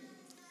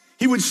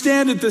 He would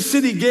stand at the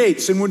city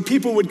gates, and when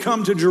people would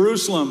come to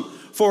Jerusalem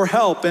for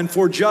help and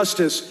for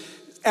justice,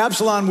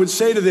 Absalom would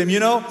say to them,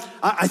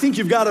 I think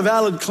you've got a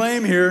valid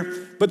claim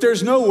here, but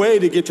there's no way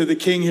to get to the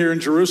king here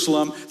in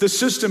Jerusalem. The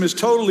system is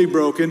totally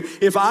broken.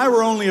 If I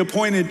were only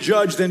appointed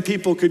judge, then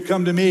people could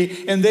come to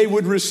me and they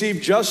would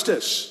receive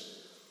justice.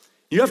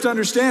 You have to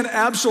understand,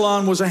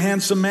 Absalom was a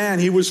handsome man.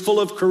 He was full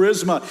of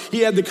charisma.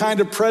 He had the kind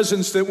of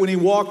presence that when he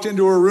walked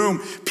into a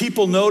room,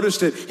 people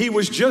noticed it. He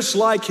was just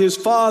like his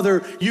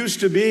father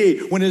used to be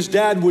when his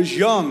dad was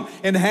young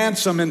and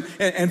handsome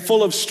and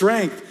full of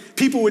strength.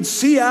 People would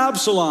see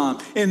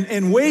Absalom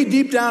and way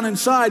deep down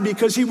inside,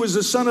 because he was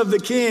the son of the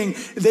king,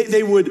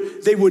 they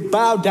would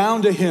bow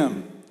down to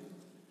him.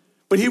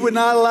 But he would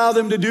not allow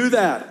them to do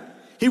that.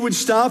 He would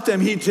stop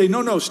them. He'd say,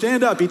 no,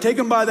 stand up. He'd take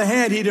them by the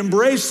hand. He'd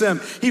embrace them.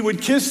 He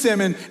would kiss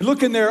them and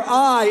look in their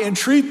eye and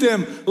treat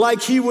them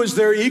like he was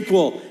their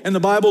equal. And the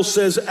Bible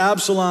says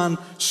Absalom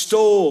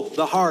stole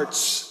the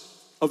hearts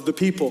of the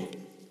people.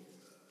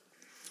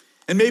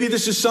 And maybe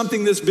this is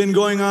something that's been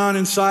going on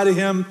inside of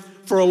him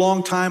for a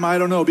long time. I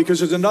don't know, because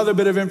there's another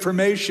bit of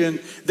information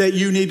that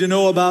you need to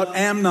know about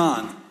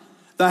Amnon,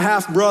 the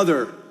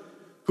half-brother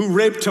who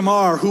raped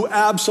Tamar, who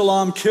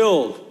Absalom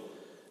killed.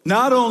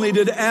 Not only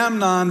did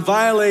Amnon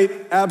violate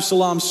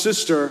Absalom's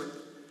sister,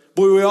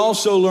 but we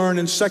also learn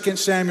in 2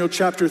 Samuel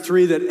chapter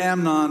 3 that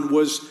Amnon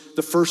was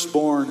the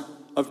firstborn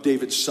of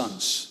David's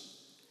sons.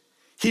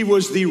 He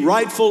was the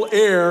rightful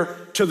heir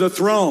to the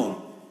throne.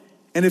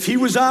 And if he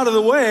was out of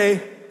the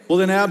way, well,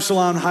 then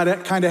Absalom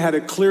kind of had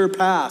a clear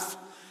path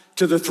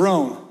to the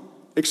throne,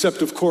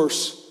 except, of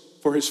course,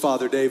 for his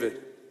father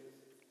David.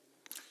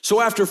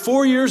 So after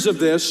 4 years of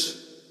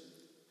this,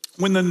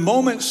 when the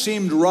moment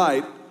seemed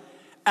right,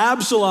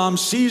 Absalom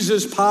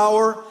seizes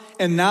power,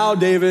 and now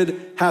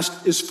David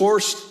is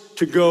forced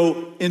to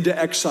go into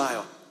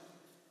exile.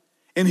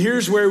 And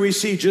here's where we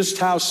see just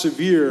how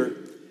severe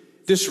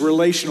this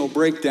relational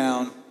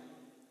breakdown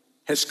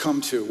has come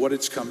to, what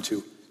it's come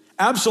to.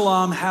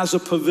 Absalom has a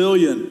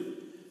pavilion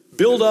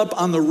built up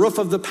on the roof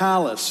of the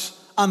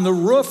palace, on the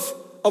roof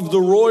of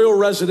the royal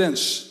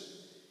residence,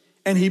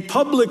 and he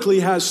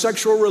publicly has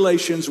sexual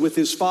relations with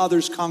his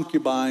father's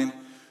concubine,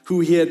 who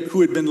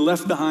had been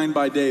left behind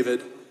by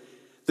David.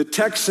 The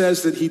text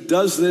says that he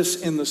does this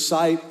in the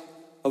sight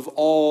of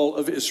all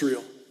of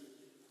Israel.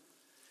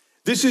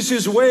 This is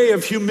his way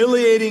of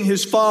humiliating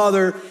his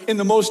father in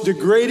the most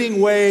degrading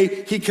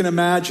way he can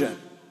imagine.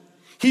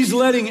 He's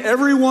letting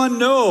everyone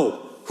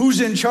know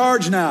who's in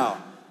charge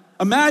now.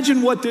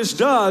 Imagine what this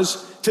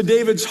does to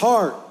David's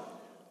heart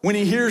when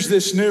he hears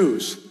this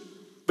news.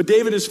 But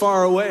David is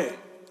far away.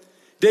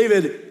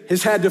 David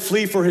has had to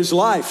flee for his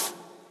life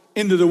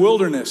into the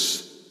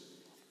wilderness.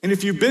 And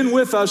if you've been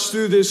with us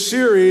through this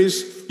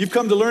series, you've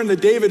come to learn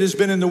that David has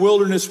been in the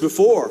wilderness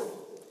before.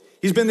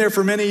 He's been there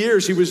for many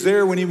years. He was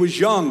there when he was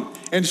young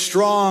and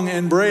strong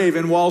and brave,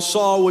 and while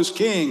Saul was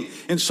king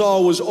and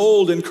Saul was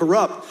old and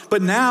corrupt.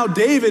 But now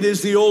David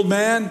is the old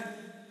man,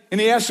 and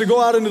he has to go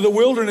out into the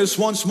wilderness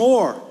once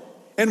more.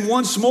 And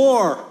once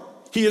more,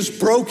 he is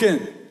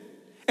broken.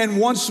 And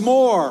once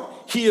more,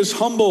 he is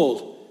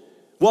humbled.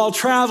 While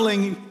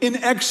traveling in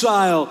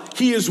exile,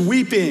 he is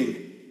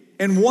weeping.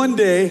 And one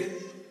day,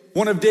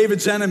 one of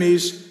David's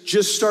enemies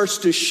just starts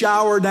to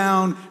shower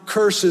down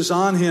curses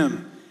on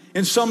him.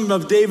 And some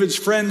of David's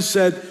friends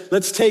said,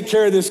 let's take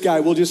care of this guy.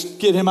 We'll just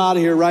get him out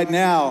of here right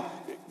now.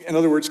 In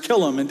other words,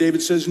 kill him. And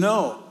David says,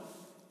 no.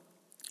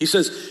 He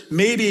says,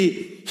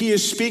 maybe he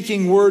is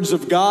speaking words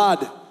of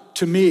God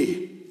to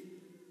me.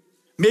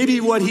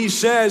 Maybe what he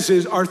says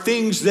are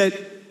things that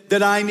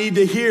I need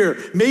to hear.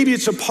 Maybe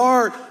it's a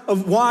part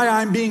of why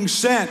I'm being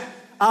sent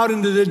out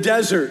into the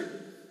desert.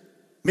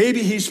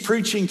 Maybe he's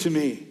preaching to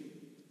me.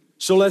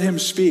 So let him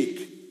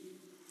speak.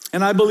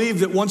 And I believe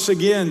that once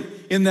again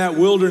in that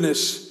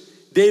wilderness,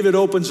 David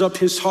opens up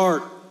his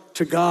heart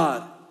to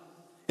God.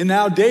 And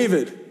now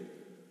David,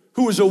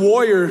 who was a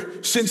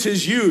warrior since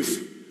his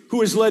youth, who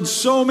has led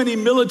so many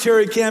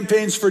military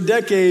campaigns for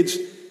decades,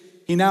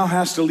 he now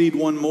has to lead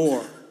one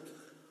more.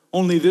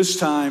 Only this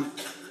time,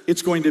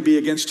 it's going to be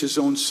against his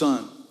own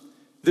son.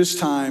 This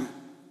time,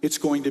 it's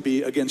going to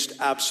be against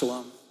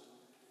Absalom.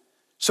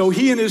 So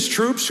he and his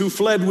troops who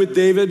fled with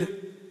David,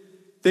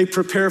 they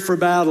prepare for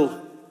battle.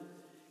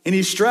 And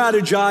he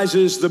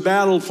strategizes the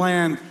battle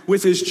plan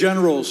with his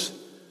generals.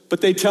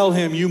 But they tell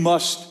him, you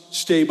must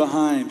stay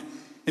behind.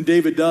 And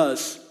David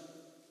does.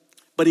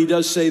 But he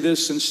does say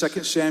this in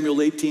 2 Samuel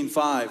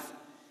 18:5.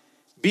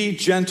 Be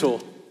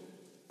gentle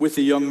with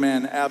the young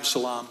man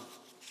Absalom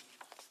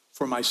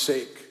for my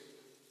sake.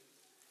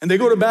 and they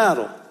go to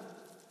battle.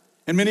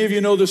 And many of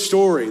you know the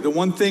story. The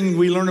one thing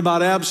we learn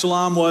about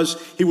Absalom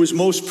was he was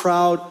most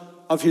proud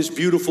of his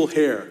beautiful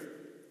hair.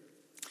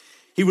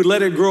 He would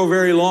let it grow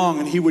very long,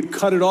 and he would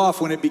cut it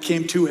off when it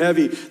became too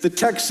heavy. The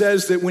text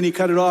says that when he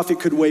cut it off, it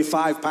could weigh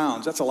 5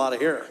 pounds. That's a lot of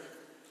hair.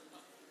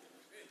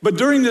 But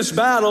during this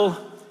battle,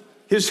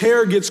 his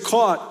hair gets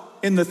caught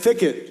in the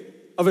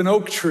thicket of an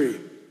oak tree.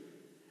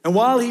 And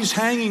while he's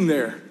hanging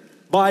there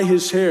by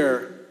his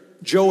hair,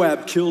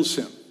 Joab kills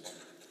him.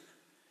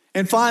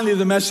 And finally,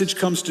 the message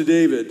comes to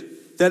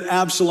David that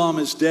Absalom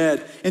is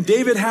dead. And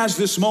David has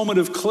this moment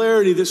of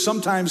clarity that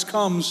sometimes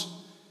comes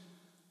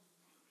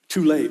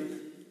too late.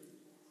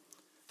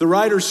 The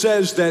writer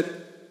says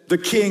that the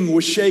king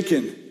was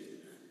shaken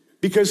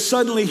because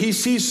suddenly he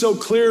sees so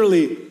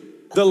clearly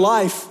the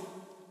life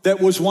that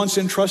was once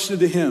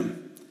entrusted to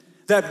him.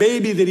 That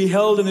baby that he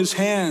held in his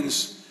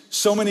hands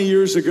so many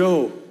years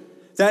ago.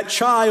 That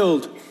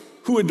child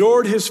who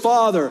adored his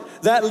father.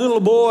 That little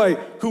boy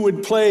who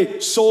would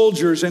play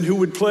soldiers and who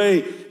would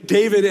play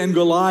David and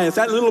Goliath.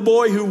 That little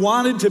boy who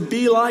wanted to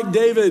be like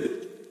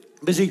David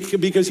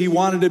because he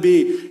wanted to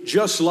be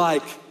just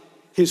like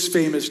his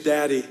famous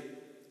daddy.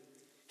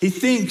 He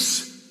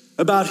thinks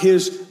about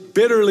his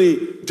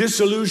bitterly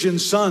disillusioned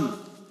son,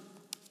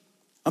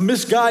 a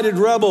misguided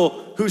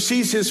rebel who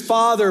sees his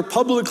father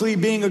publicly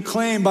being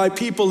acclaimed by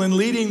people and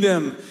leading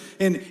them.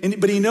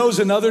 But he knows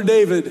another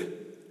David.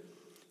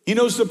 He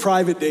knows the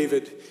private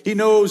David. He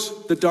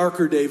knows the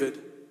darker David.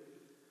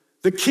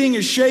 The king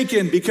is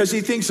shaken because he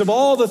thinks of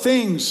all the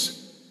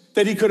things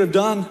that he could have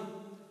done,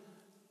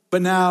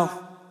 but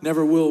now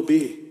never will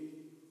be.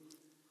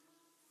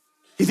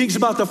 He thinks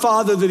about the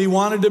father that he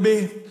wanted to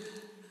be,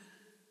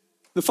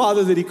 the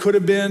father that he could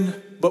have been,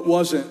 but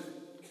wasn't.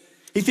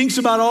 He thinks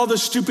about all the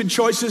stupid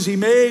choices he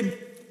made,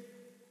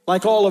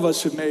 like all of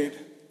us have made.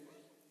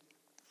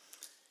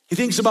 He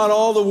thinks about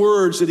all the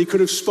words that he could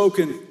have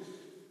spoken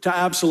to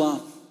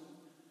Absalom,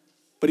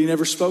 but he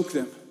never spoke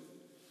them.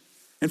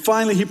 And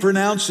finally, he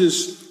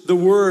pronounces the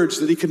words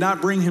that he could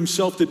not bring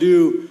himself to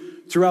do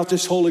throughout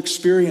this whole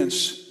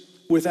experience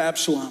with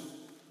Absalom.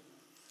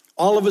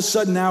 All of a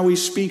sudden now he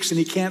speaks and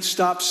he can't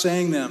stop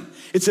saying them.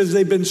 It says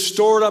they've been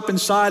stored up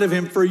inside of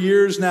him for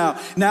years now.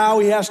 Now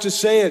he has to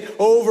say it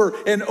over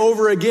and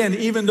over again,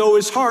 even though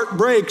his heart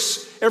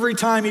breaks every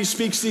time he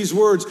speaks these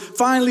words.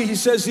 Finally, he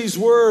says these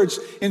words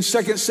in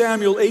 2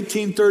 Samuel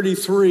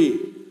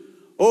 18:33.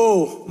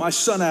 Oh, my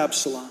son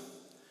Absalom,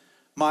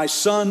 my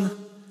son,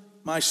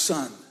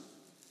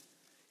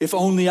 if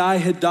only I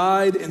had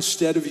died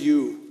instead of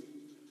you.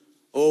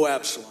 Oh,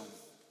 Absalom,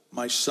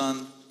 my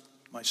son,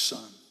 my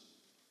son.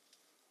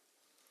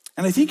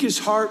 And I think his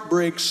heart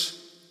breaks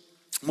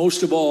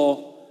most of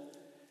all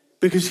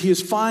because he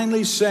is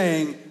finally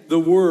saying the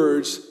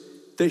words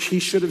that he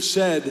should have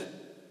said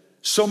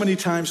so many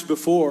times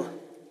before.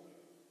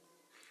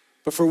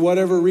 But for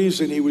whatever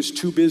reason, he was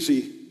too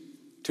busy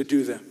to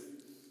do them.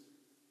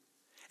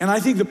 And I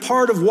think the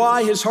part of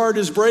why his heart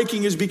is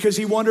breaking is because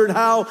he wondered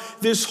how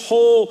this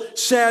whole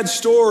sad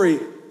story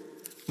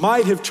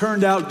might have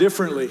turned out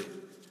differently.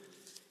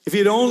 If he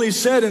had only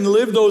said and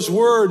lived those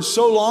words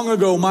so long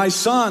ago, my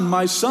son,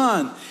 my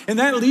son. And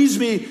that leads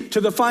me to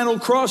the final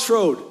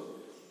crossroad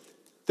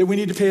that we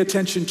need to pay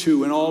attention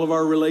to in all of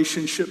our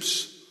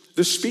relationships,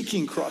 the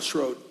speaking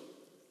crossroad.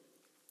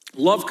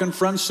 Love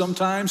confronts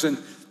sometimes, and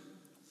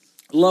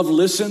love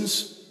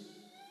listens.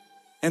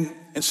 And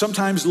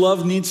sometimes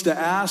love needs to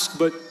ask,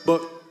 but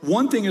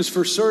one thing is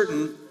for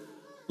certain,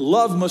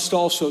 love must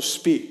also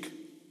speak.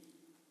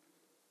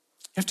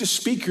 You have to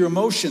speak your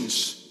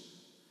emotions.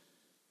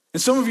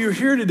 And some of you are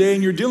here today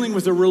and you're dealing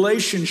with a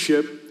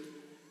relationship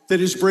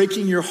that is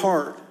breaking your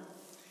heart.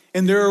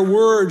 And there are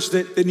words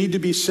that need to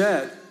be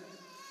said.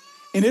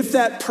 And if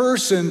that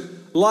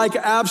person, like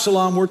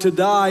Absalom, were to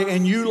die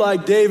and you,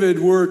 like David,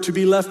 were to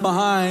be left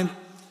behind,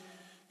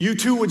 you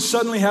too would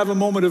suddenly have a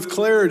moment of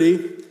clarity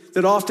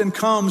that often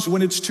comes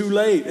when it's too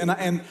late. And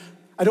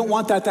I don't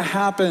want that to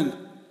happen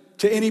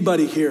to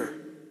anybody here.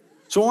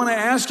 So I want to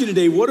ask you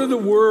today, what are the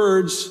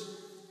words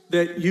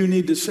that you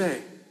need to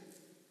say?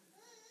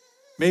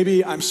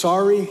 Maybe I'm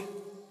sorry.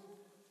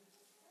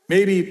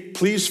 Maybe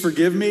please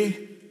forgive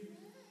me.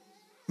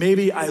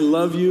 Maybe I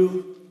love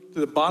you to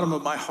the bottom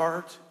of my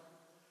heart.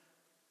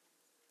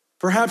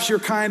 Perhaps you're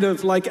kind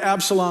of like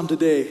Absalom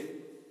today.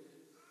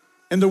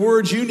 And the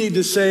words you need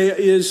to say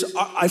is,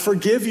 I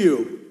forgive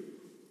you.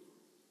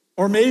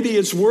 Or maybe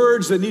it's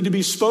words that need to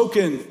be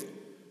spoken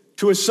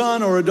to a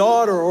son or a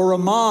daughter or a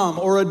mom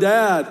or a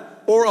dad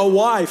or a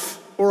wife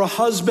or a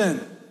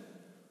husband,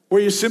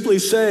 where you simply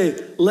say,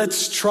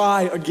 let's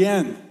try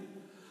again.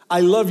 I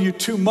love you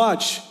too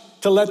much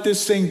to let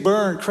this thing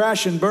burn,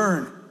 crash and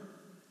burn.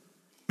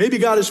 Maybe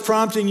God is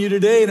prompting you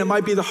today, and it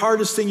might be the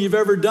hardest thing you've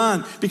ever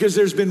done because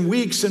there's been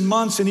weeks and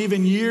months and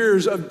even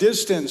years of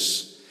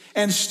distance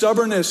and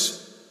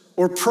stubbornness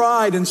or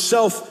pride and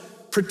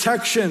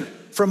self-protection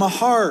from a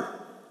heart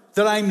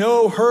that I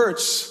know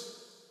hurts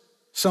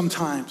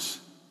sometimes.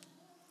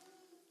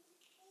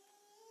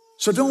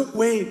 So don't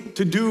wait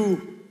to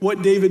do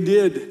what David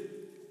did.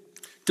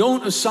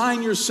 Don't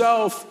assign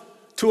yourself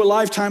to a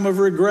lifetime of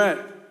regret.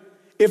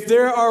 If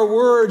there are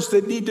words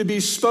that need to be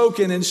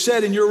spoken and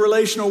said in your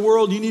relational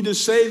world, you need to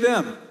say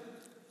them.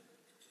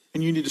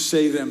 And you need to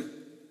say them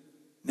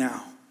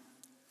now.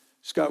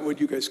 Scott, would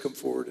you guys come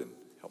forward and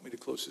help me to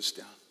close this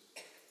down?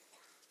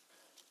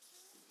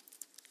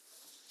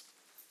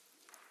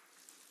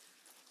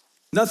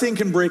 Nothing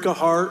can break a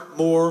heart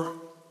more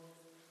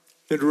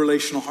than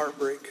relational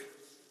heartbreak.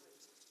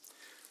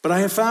 But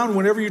I have found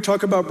whenever you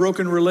talk about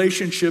broken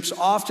relationships,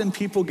 often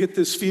people get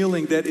this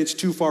feeling that it's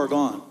too far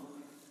gone.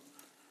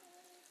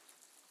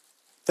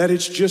 That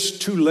it's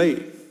just too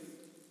late.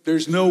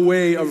 There's no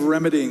way of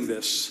remedying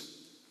this.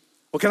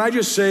 Well, can I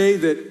just say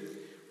that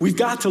we've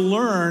got to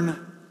learn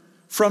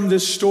from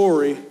this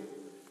story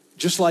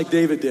just like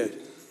David did.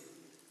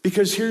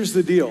 Because here's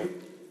the deal.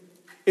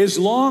 As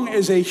long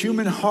as a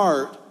human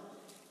heart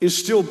is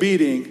still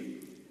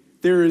beating,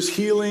 there is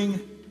healing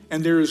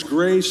and there is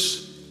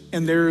grace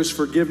and there is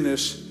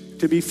forgiveness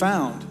to be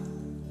found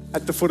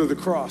at the foot of the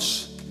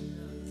cross.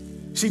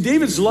 See,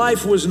 David's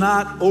life was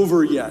not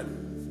over yet.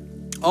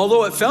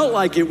 Although it felt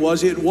like it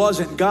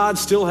wasn't. God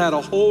still had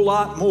a whole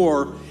lot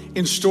more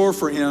in store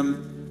for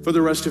him for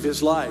the rest of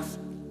his life.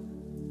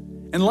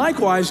 And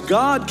likewise,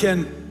 God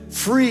can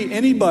free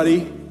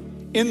anybody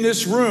in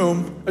this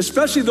room,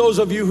 especially those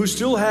of you who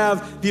still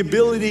have the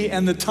ability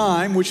and the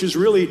time, which is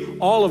really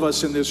all of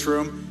us in this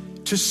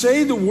room, to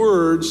say the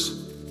words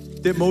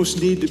that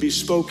most need to be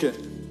spoken.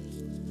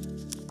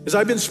 As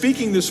I've been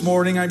speaking this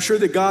morning, I'm sure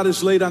that God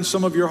has laid on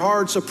some of your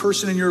hearts a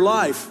person in your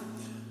life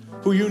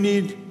who you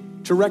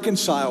need to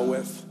reconcile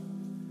with.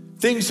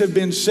 Things have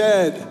been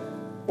said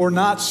or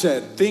not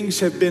said. Things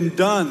have been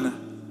done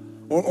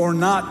or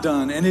not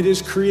done, and it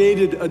has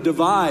created a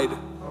divide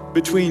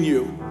between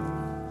you.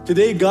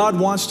 Today, God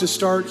wants to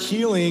start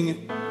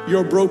healing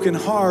your broken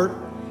heart,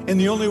 and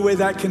the only way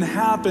that can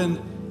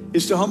happen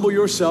is to humble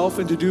yourself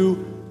and to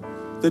do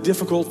the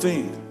difficult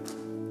thing.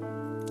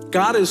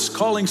 God is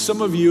calling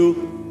some of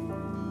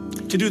you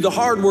to do the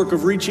hard work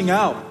of reaching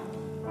out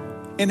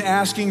and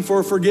asking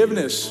for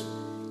forgiveness,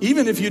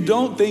 even if you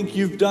don't think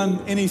you've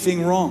done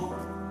anything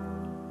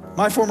wrong.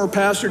 My former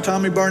pastor,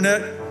 Tommy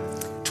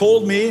Barnett,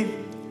 told me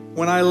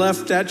when I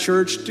left that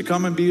church to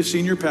come and be a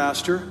senior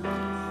pastor,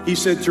 he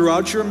said,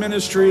 throughout your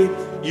ministry,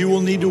 you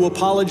will need to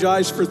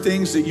apologize for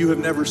things that you have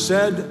never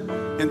said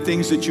and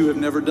things that you have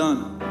never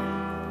done.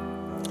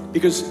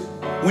 Because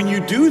when you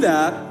do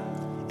that,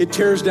 it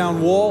tears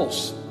down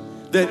walls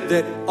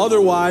that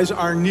otherwise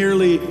are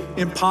nearly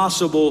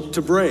impossible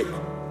to break.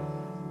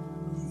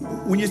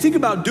 When you think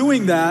about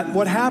doing that,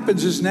 what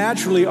happens is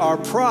naturally our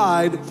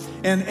pride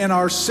and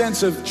our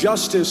sense of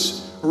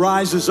justice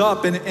rises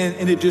up and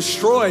it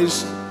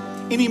destroys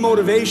any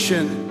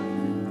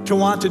motivation to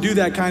want to do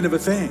that kind of a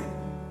thing.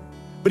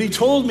 But he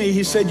told me,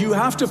 he said, you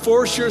have to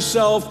force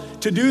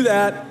yourself to do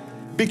that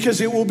because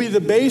it will be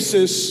the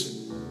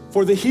basis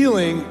for the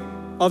healing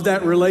of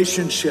that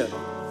relationship.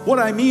 What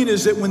I mean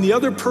is that when the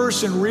other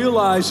person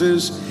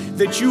realizes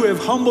that you have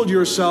humbled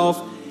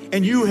yourself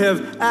and you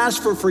have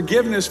asked for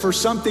forgiveness for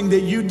something that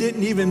you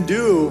didn't even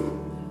do,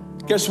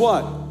 guess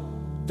what?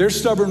 Their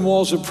stubborn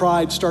walls of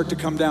pride start to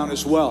come down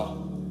as well.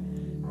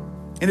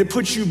 And it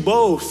puts you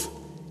both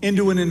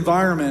into an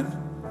environment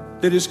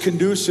that is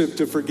conducive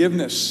to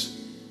forgiveness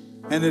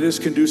and that is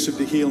conducive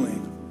to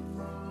healing.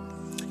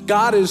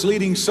 God is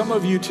leading some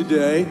of you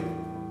today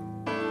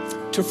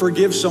to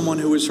forgive someone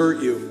who has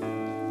hurt you,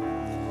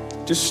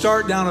 to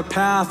start down a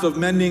path of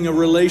mending a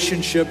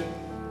relationship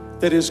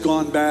that has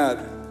gone bad.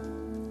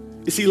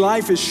 You see,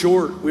 life is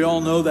short. We all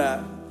know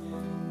that.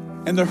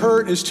 And the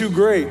hurt is too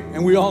great.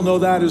 And we all know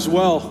that as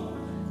well,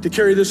 to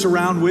carry this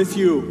around with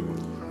you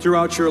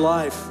throughout your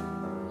life.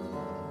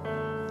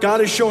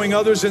 God is showing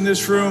others in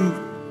this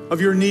room of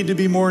your need to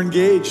be more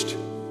engaged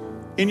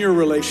in your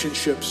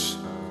relationships.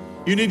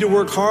 You need to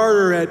work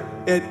harder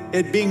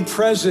at being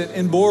present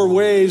in more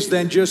ways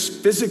than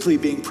just physically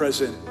being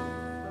present.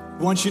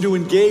 He wants you to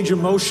engage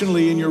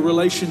emotionally in your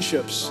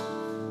relationships.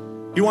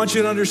 He wants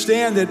you to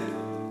understand that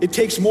it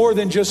takes more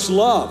than just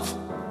love,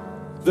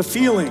 the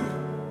feeling.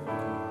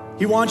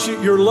 He wants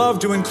your love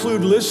to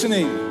include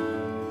listening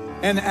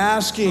and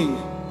asking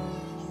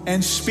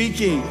and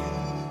speaking,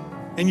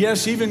 and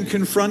yes, even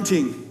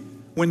confronting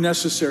when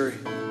necessary.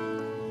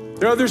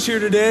 There are others here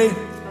today,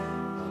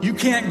 you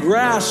can't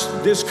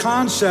grasp this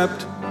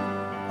concept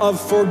of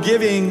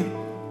forgiving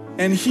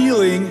and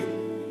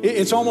healing.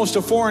 It's almost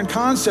a foreign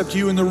concept to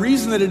you, and the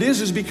reason that it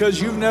is because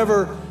you've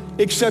never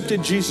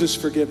accepted Jesus'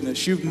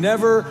 forgiveness. You've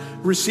never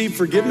received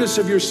forgiveness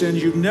of your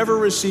sins. You've never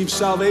received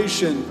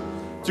salvation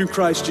through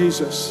Christ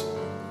Jesus.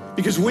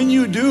 Because when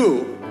you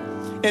do,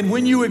 and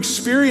when you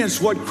experience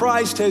what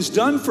Christ has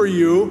done for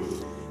you,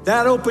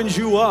 that opens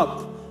you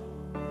up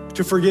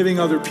to forgiving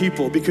other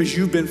people because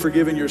you've been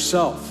forgiven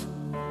yourself.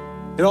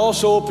 It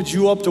also opens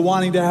you up to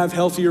wanting to have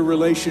healthier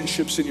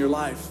relationships in your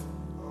life.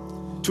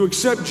 To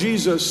accept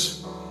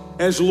Jesus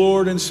as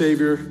Lord and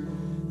Savior,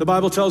 the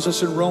Bible tells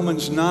us in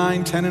Romans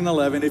 9, 10, and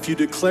 11, if you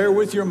declare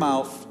with your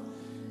mouth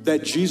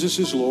that Jesus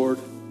is Lord,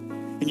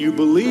 and you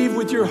believe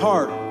with your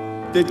heart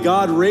that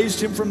God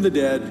raised him from the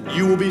dead,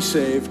 you will be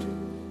saved.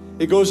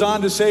 It goes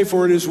on to say,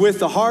 for it is with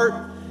the heart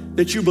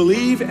that you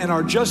believe and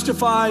are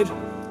justified,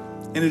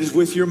 and it is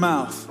with your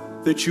mouth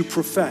that you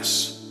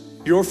profess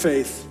your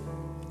faith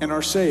and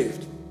are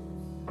saved.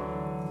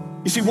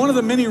 You see, one of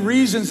the many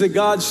reasons that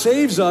God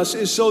saves us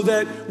is so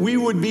that we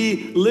would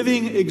be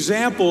living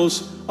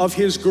examples of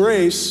his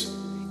grace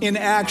in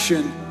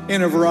action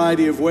in a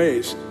variety of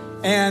ways,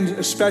 and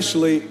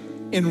especially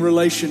in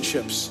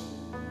relationships.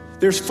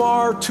 There's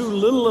far too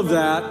little of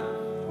that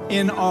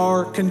in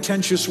our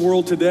contentious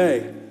world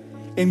today.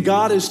 And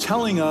God is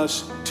telling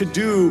us to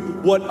do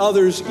what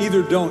others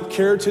either don't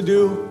care to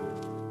do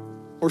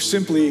or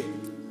simply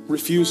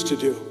refuse to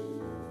do.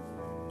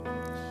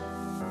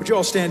 Would you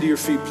all stand to your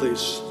feet,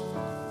 please?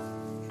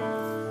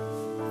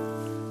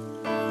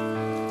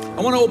 I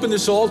want to open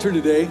this altar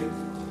today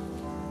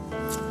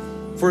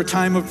for a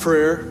time of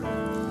prayer.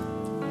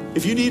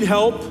 If you need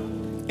help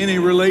in a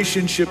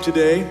relationship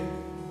today,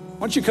 why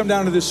don't you come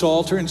down to this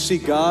altar and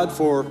seek God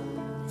for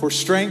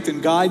strength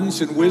and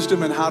guidance and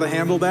wisdom and how to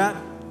handle that?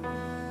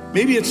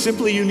 Maybe it's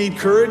simply you need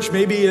courage.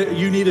 Maybe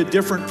you need a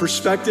different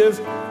perspective.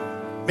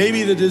 Maybe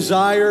you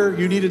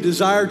need a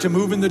desire to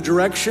move in the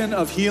direction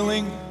of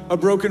healing a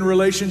broken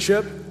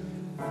relationship.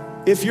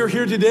 If you're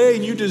here today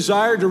and you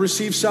desire to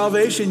receive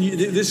salvation,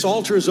 this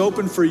altar is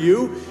open for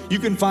you. You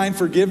can find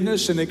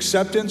forgiveness and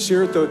acceptance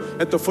here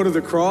at the foot of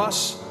the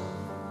cross.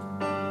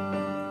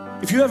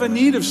 If you have a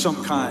need of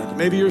some kind,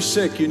 maybe you're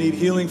sick, you need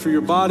healing for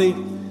your body.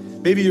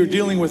 Maybe you're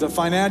dealing with a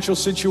financial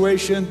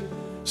situation,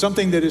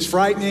 something that is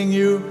frightening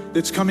you,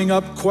 that's coming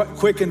up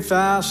quick and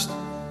fast.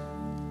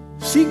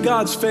 Seek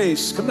God's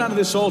face. Come down to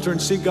this altar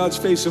and seek God's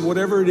face in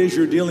whatever it is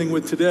you're dealing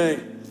with today.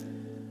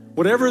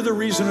 Whatever the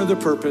reason or the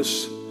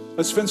purpose,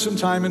 let's spend some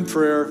time in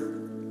prayer.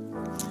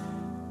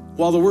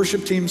 While the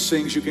worship team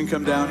sings, you can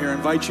come down here. I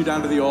invite you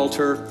down to the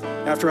altar.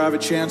 After I have a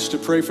chance to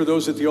pray for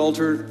those at the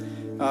altar,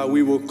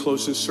 we will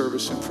close this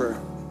service in prayer.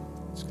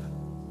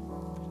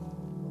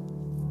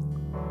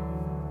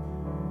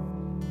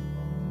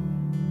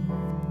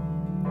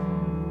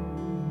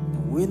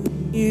 When the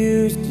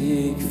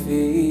music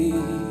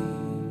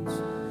fades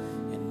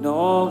and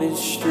all is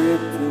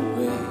stripped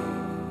away,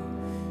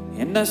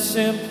 and I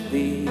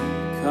simply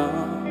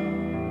come,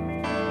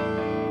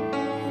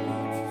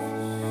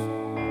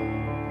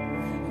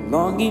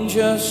 longing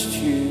just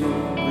to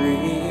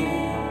bring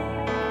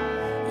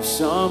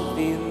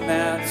something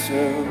that's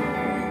of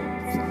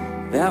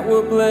worth that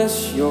will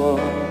bless your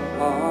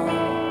heart.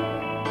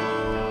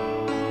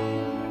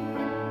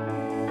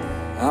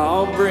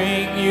 I'll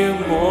bring you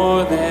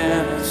more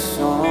than a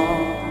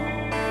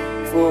song,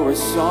 for a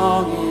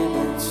song in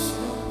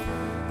itself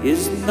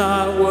is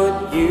not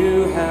what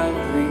you have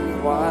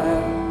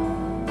required.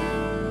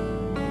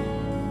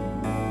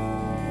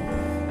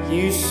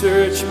 You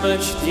search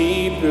much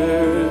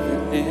deeper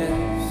than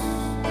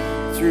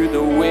this, through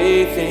the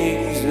way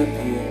things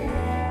appear.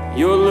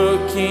 You're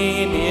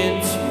looking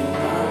into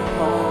my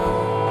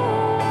heart.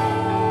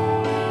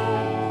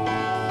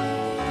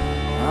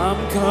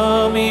 I'm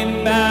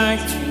coming back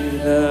to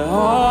the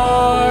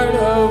heart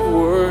of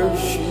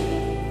worship,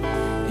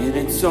 and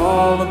it's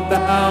all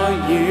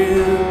about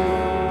you.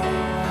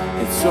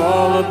 It's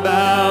all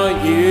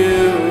about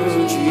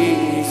you,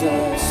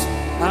 Jesus.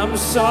 I'm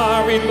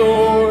sorry,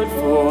 Lord,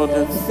 for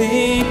the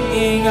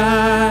thing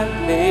I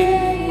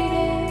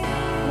made.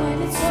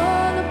 When it's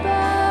all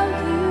about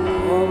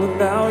you, All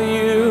about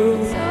you,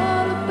 it's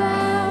all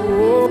about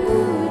oh,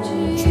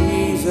 you,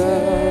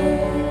 Jesus.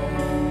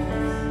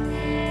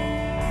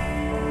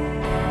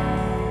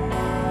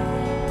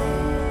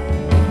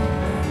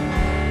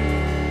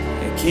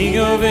 King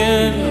of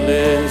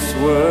endless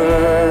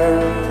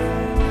worth,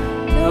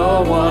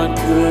 no one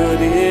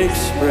could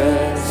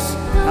express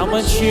how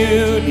much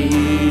you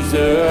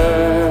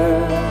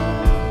deserve,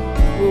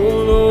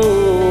 oh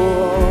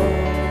Lord.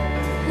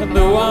 And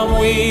though I'm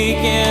weak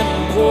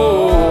and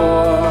poor,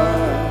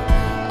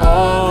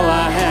 all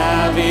I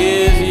have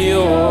is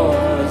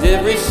yours,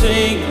 every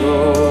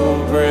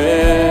single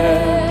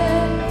breath.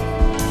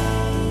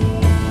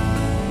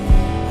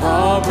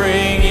 I'll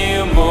bring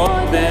you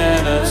more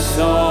than a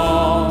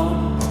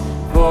song,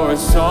 for a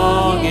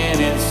song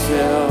in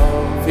itself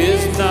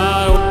is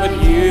not what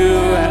you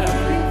have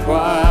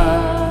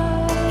required.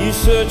 You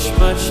search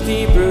much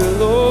deeper,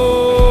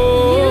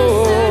 Lord. You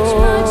search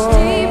much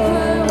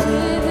deeper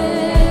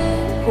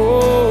within.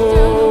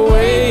 Oh, the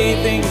way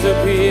things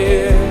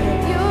appear.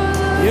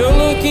 You're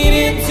looking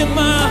into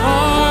my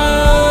heart.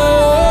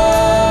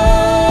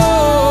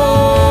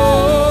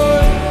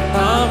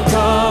 I'm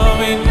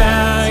coming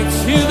back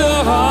to the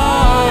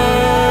heart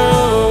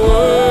of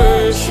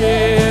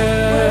worship.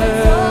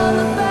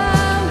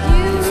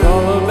 It's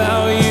all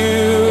about you. It's all about you.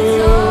 It's all about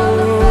you,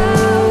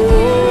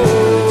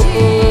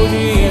 Oh,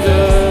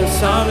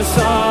 Jesus, I'm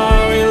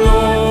sorry, Lord.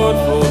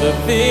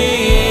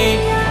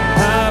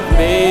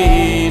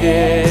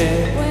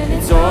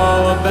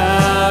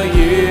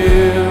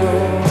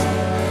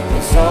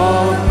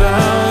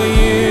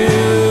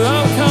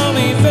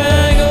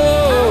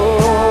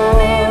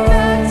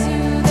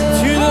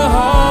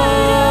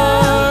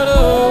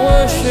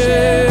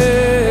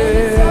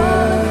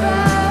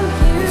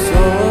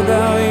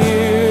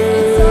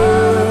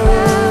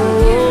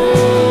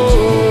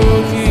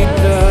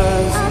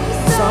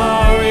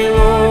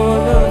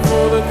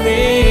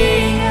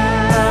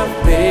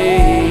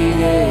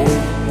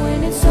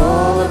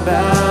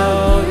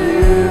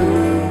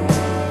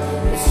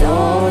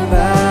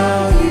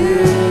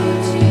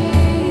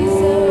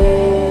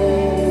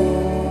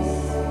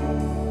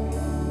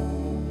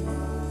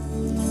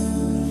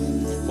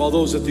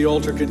 those at the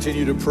altar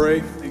continue to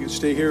pray. They can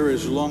stay here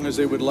as long as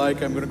they would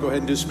like. I'm going to go ahead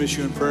and dismiss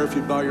you in prayer. If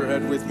you'd bow your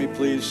head with me,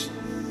 please.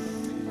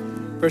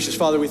 Precious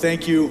Father, we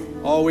thank you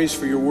always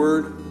for your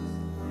word.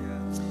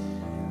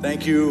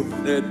 Thank you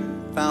that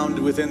found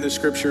within the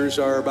scriptures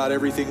are about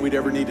everything we'd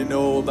ever need to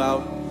know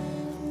about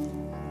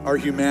our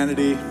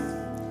humanity,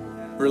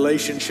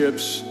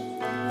 relationships,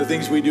 the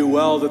things we do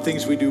well, the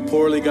things we do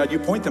poorly. God, you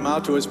point them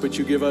out to us, but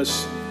you give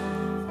us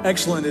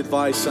excellent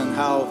advice on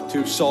how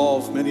to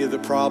solve many of the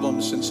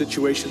problems and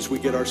situations we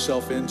get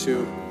ourselves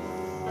into.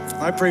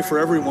 I pray for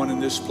everyone in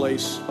this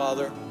place,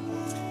 Father.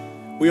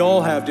 We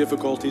all have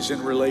difficulties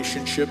in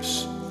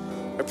relationships.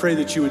 I pray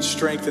that you would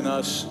strengthen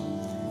us.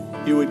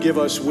 You would give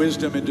us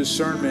wisdom and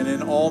discernment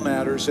in all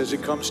matters as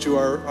it comes to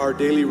our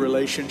daily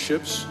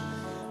relationships,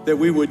 that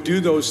we would do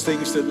those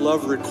things that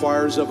love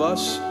requires of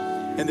us,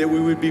 and that we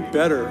would be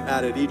better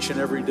at it each and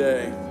every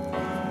day.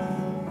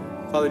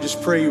 Father,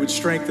 just pray you would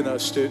strengthen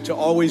us to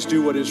always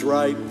do what is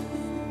right,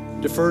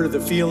 defer to the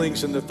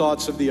feelings and the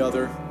thoughts of the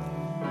other,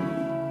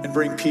 and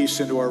bring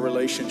peace into our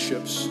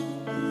relationships.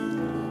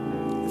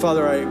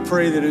 Father, I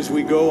pray that as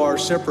we go our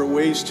separate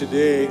ways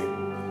today,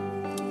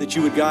 that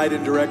you would guide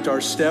and direct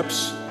our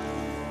steps,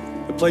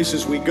 the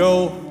places we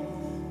go,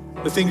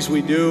 the things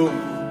we do,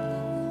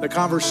 the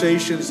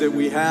conversations that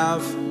we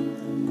have.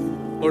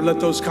 Lord, let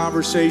those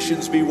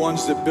conversations be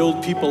ones that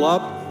build people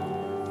up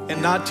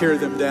and not tear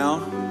them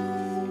down.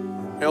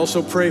 I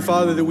also pray,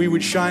 Father, that we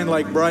would shine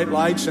like bright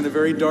lights in a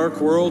very dark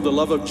world, the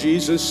love of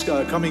Jesus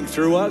coming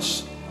through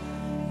us,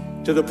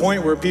 to the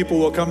point where people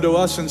will come to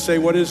us and say,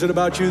 what is it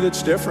about you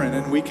that's different?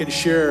 And we can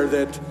share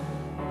that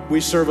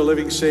we serve a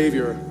living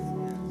Savior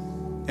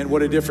and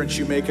what a difference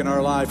you make in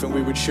our life. And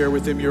we would share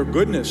with them your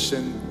goodness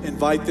and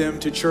invite them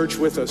to church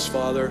with us,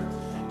 Father,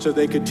 so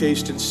they could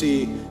taste and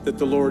see that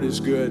the Lord is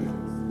good.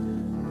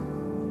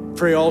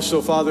 Pray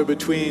also, Father,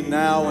 between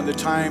now and the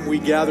time we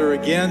gather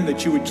again,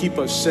 that you would keep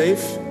us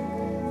safe.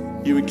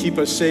 You would keep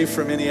us safe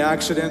from any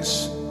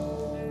accidents,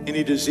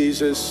 any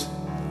diseases,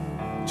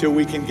 till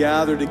we can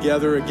gather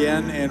together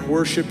again and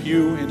worship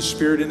you in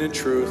spirit and in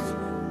truth.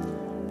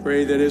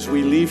 Pray that as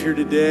we leave here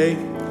today,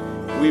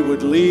 we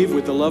would leave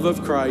with the love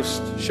of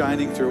Christ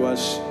shining through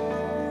us.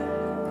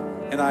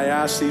 And I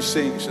ask these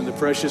things in the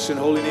precious and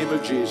holy name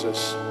of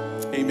Jesus.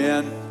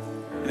 Amen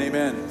and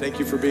amen. Thank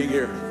you for being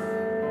here.